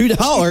 About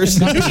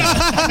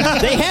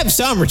 $2. They have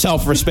some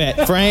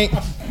self-respect, Frank.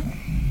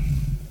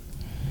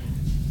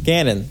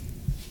 Cannon.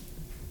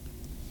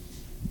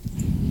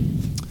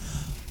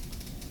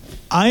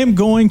 I am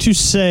going to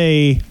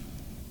say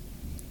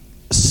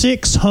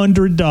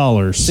 $600.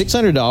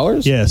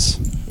 $600? Yes.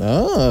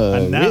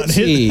 Oh, Now,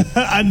 Richie.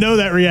 I know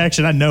that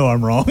reaction. I know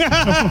I'm wrong.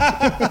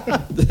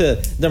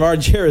 The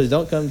Margeras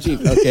don't come cheap.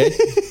 Okay.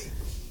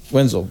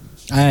 Wenzel.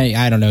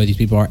 I don't know who these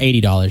people are.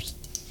 $80.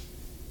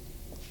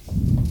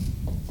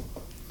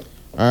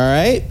 All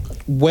right.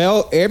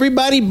 Well,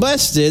 everybody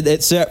busted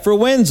except for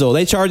Wenzel.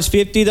 They charged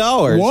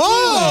 $50.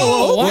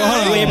 Whoa! Wait,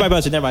 everybody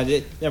busted.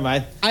 Never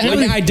mind.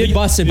 I did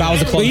bust it, but I was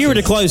the closest. Well, you were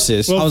the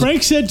closest. Well,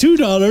 Frank said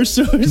 $2,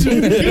 so it's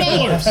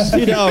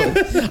 $2.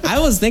 $2. I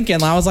was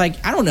thinking, I was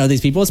like, I don't know these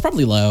people. It's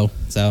probably low.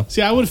 So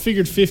See, I would have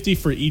figured 50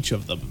 for each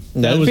of them.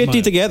 No, was 50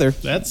 my- together.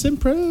 That's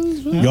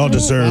impressive. Y'all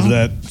deserve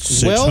that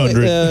Well,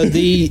 600.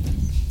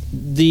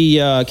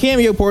 the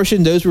cameo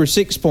portion, those were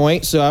 6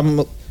 points.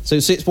 So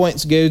 6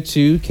 points go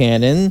to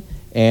Cannon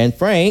and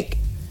Frank.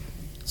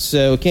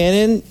 So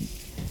Cannon,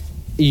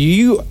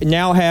 you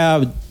now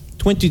have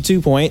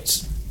 22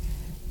 points,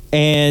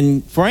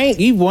 and Frank,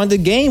 you won the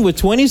game with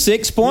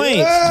 26 points.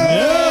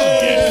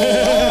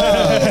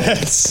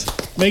 Yes.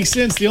 Makes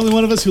sense. The only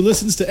one of us who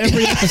listens to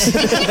every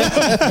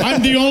episode.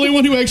 I'm the only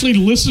one who actually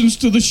listens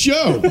to the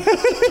show.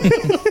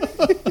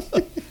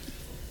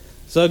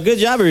 So good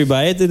job,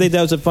 everybody. I think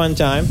that was a fun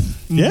time.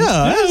 Yeah,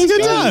 that was a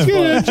good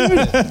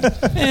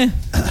time.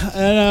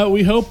 And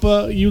we hope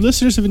you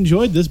listeners have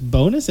enjoyed this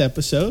bonus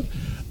episode,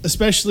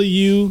 especially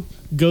you,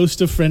 ghost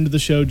of friend of the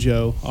show,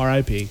 Joe.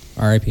 R.I.P.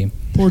 R.I.P.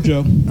 Poor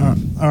Joe.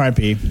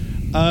 R.I.P.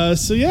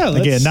 So yeah,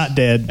 let's, again, not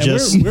dead. and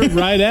Just we're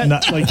right at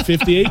like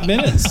 58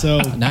 minutes. So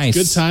Nice.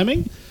 good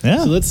timing.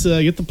 Yeah. So let's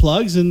get the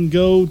plugs and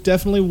go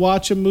definitely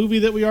watch a movie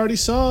that we already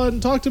saw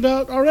and talked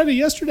about already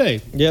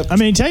yesterday. Yep. I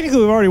mean, technically,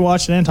 we've already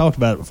watched it and talked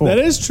about it before. That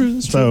is true.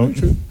 That's So- true.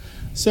 Very true.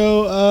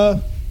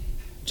 So,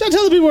 John,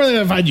 tell the people where they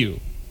can find you.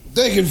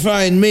 They can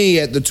find me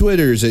at the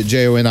Twitters at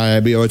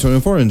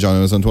JONIIBO24 and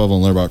John was on 12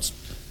 on Letterboxd.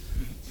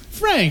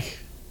 Frank,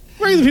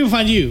 where can the people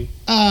find you?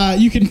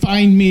 You can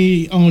find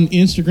me on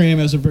Instagram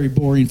as a very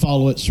boring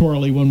follow at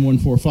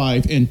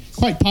Swirly1145, and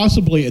quite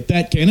possibly at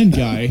That Cannon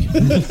Guy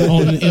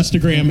on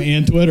Instagram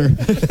and Twitter.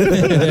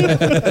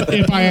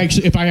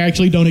 if I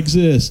actually don't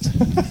exist.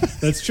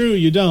 That's true.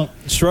 You don't.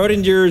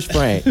 Schrodinger's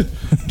Frank.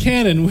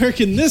 Cannon, where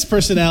can this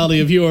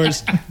personality of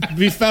yours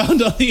be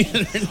found on the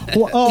internet?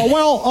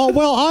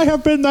 Well, I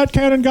have been That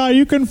Cannon Guy.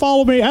 You can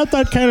follow me at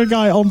That Cannon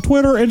Guy on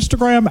Twitter,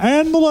 Instagram,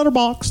 and the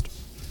Letterboxd.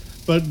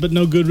 But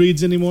no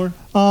Goodreads anymore?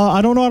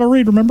 I don't know how to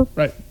read, remember?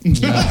 Right.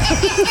 Thanks, Matt.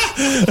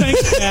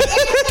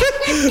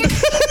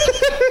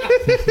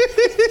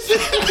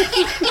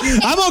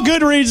 I'm on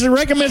Goodreads to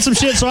recommend some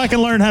shit so I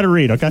can learn how to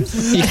read, okay?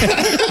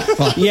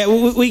 Yeah,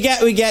 we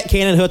got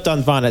Cannon hooked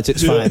on phonics.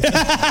 It's fine.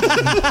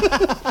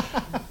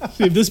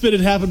 See, if this bit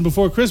had happened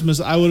before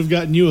Christmas, I would have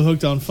gotten you a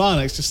hooked on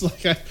phonics, just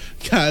like I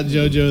got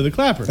JoJo the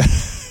Clapper.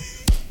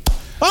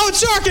 Oh,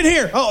 it's dark in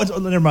here. Oh,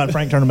 never mind.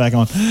 Frank, turn it back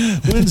on.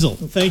 Wenzel,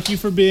 thank you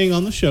for being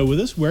on the show with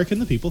us. Where can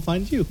the people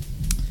find you?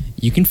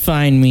 You can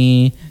find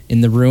me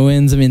in the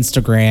ruins of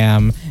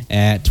Instagram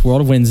at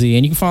World of Winsy,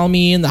 and you can follow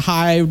me in the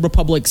High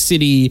Republic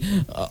City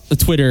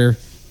Twitter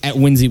at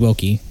Winsy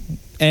Wilkie.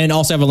 And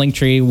also have a link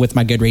tree with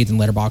my Goodreads and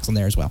Letterboxd on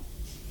there as well.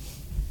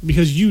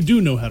 Because you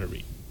do know how to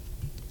read.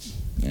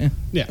 Yeah.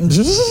 Yeah.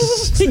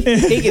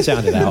 He can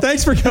sound it out.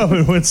 Thanks for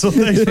coming, Winslow.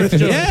 Thanks for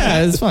joining.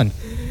 Yeah, it's fun.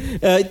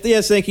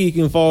 Yes, thank you. You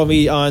can follow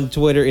me on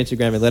Twitter,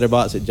 Instagram, and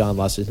Letterboxd at John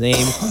Lost His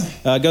Name.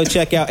 Go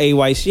check out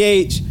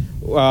AYCH.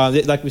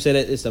 Like we said,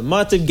 it's a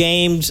month of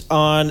games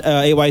on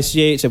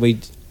AYCH.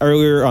 And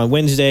earlier on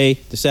Monday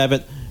the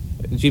 7th,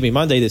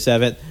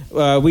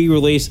 we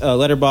released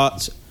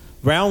Letterboxd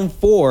Round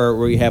 4,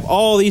 where you have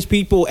all these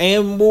people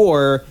and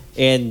more,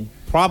 and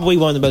probably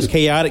one of the most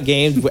chaotic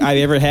games I've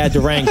ever had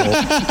to wrangle.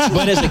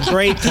 But it's a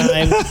great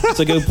time,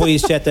 so go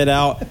please check that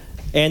out.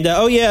 And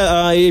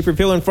if you're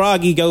feeling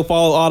froggy, go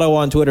follow Otto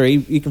on Twitter.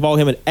 You can follow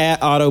him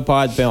at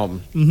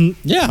AutoPodFilm. Mm-hmm.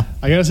 Yeah.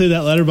 I gotta say,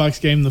 that Letterboxd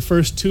game, the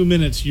first 2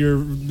 minutes,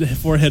 your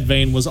forehead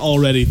vein was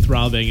already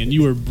throbbing, and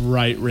you were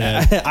bright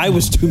red. I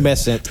was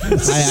tumescent.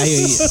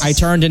 I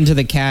turned into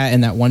the cat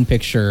in that one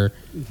picture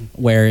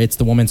where it's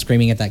the woman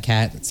screaming at that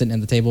cat that's sitting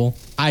at the table.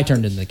 I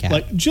turned into the cat.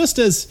 Like, just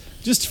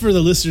for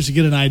the listeners to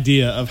get an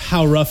idea of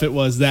how rough it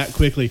was that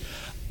quickly,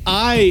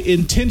 I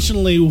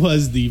intentionally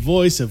was the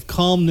voice of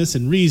calmness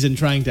and reason,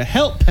 trying to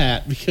help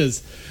Pat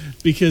because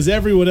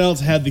everyone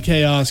else had the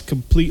chaos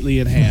completely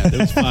in hand. It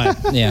was fine.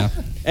 Yeah.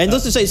 And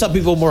let's just say some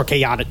people are more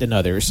chaotic than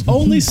others.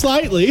 Only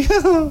slightly.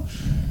 All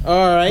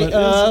right.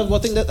 Well, I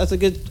think that's a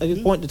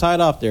good point to tie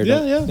it off there.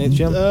 Yeah.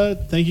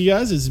 Thank you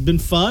guys. It's been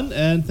fun,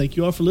 and thank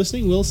you all for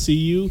listening. We'll see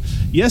you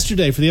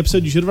yesterday for the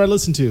episode you should have already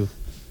listened to.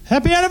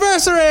 Happy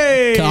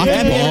anniversary! Cock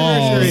and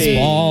Happy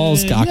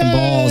balls. Cock and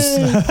balls.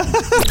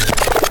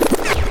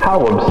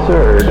 How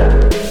absurd.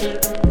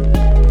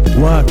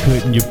 Why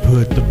couldn't you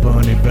put the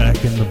bunny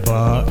back in the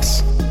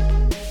box?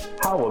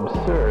 How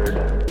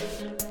absurd.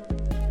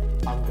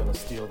 I'm gonna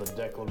steal the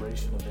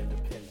Declaration of Independence.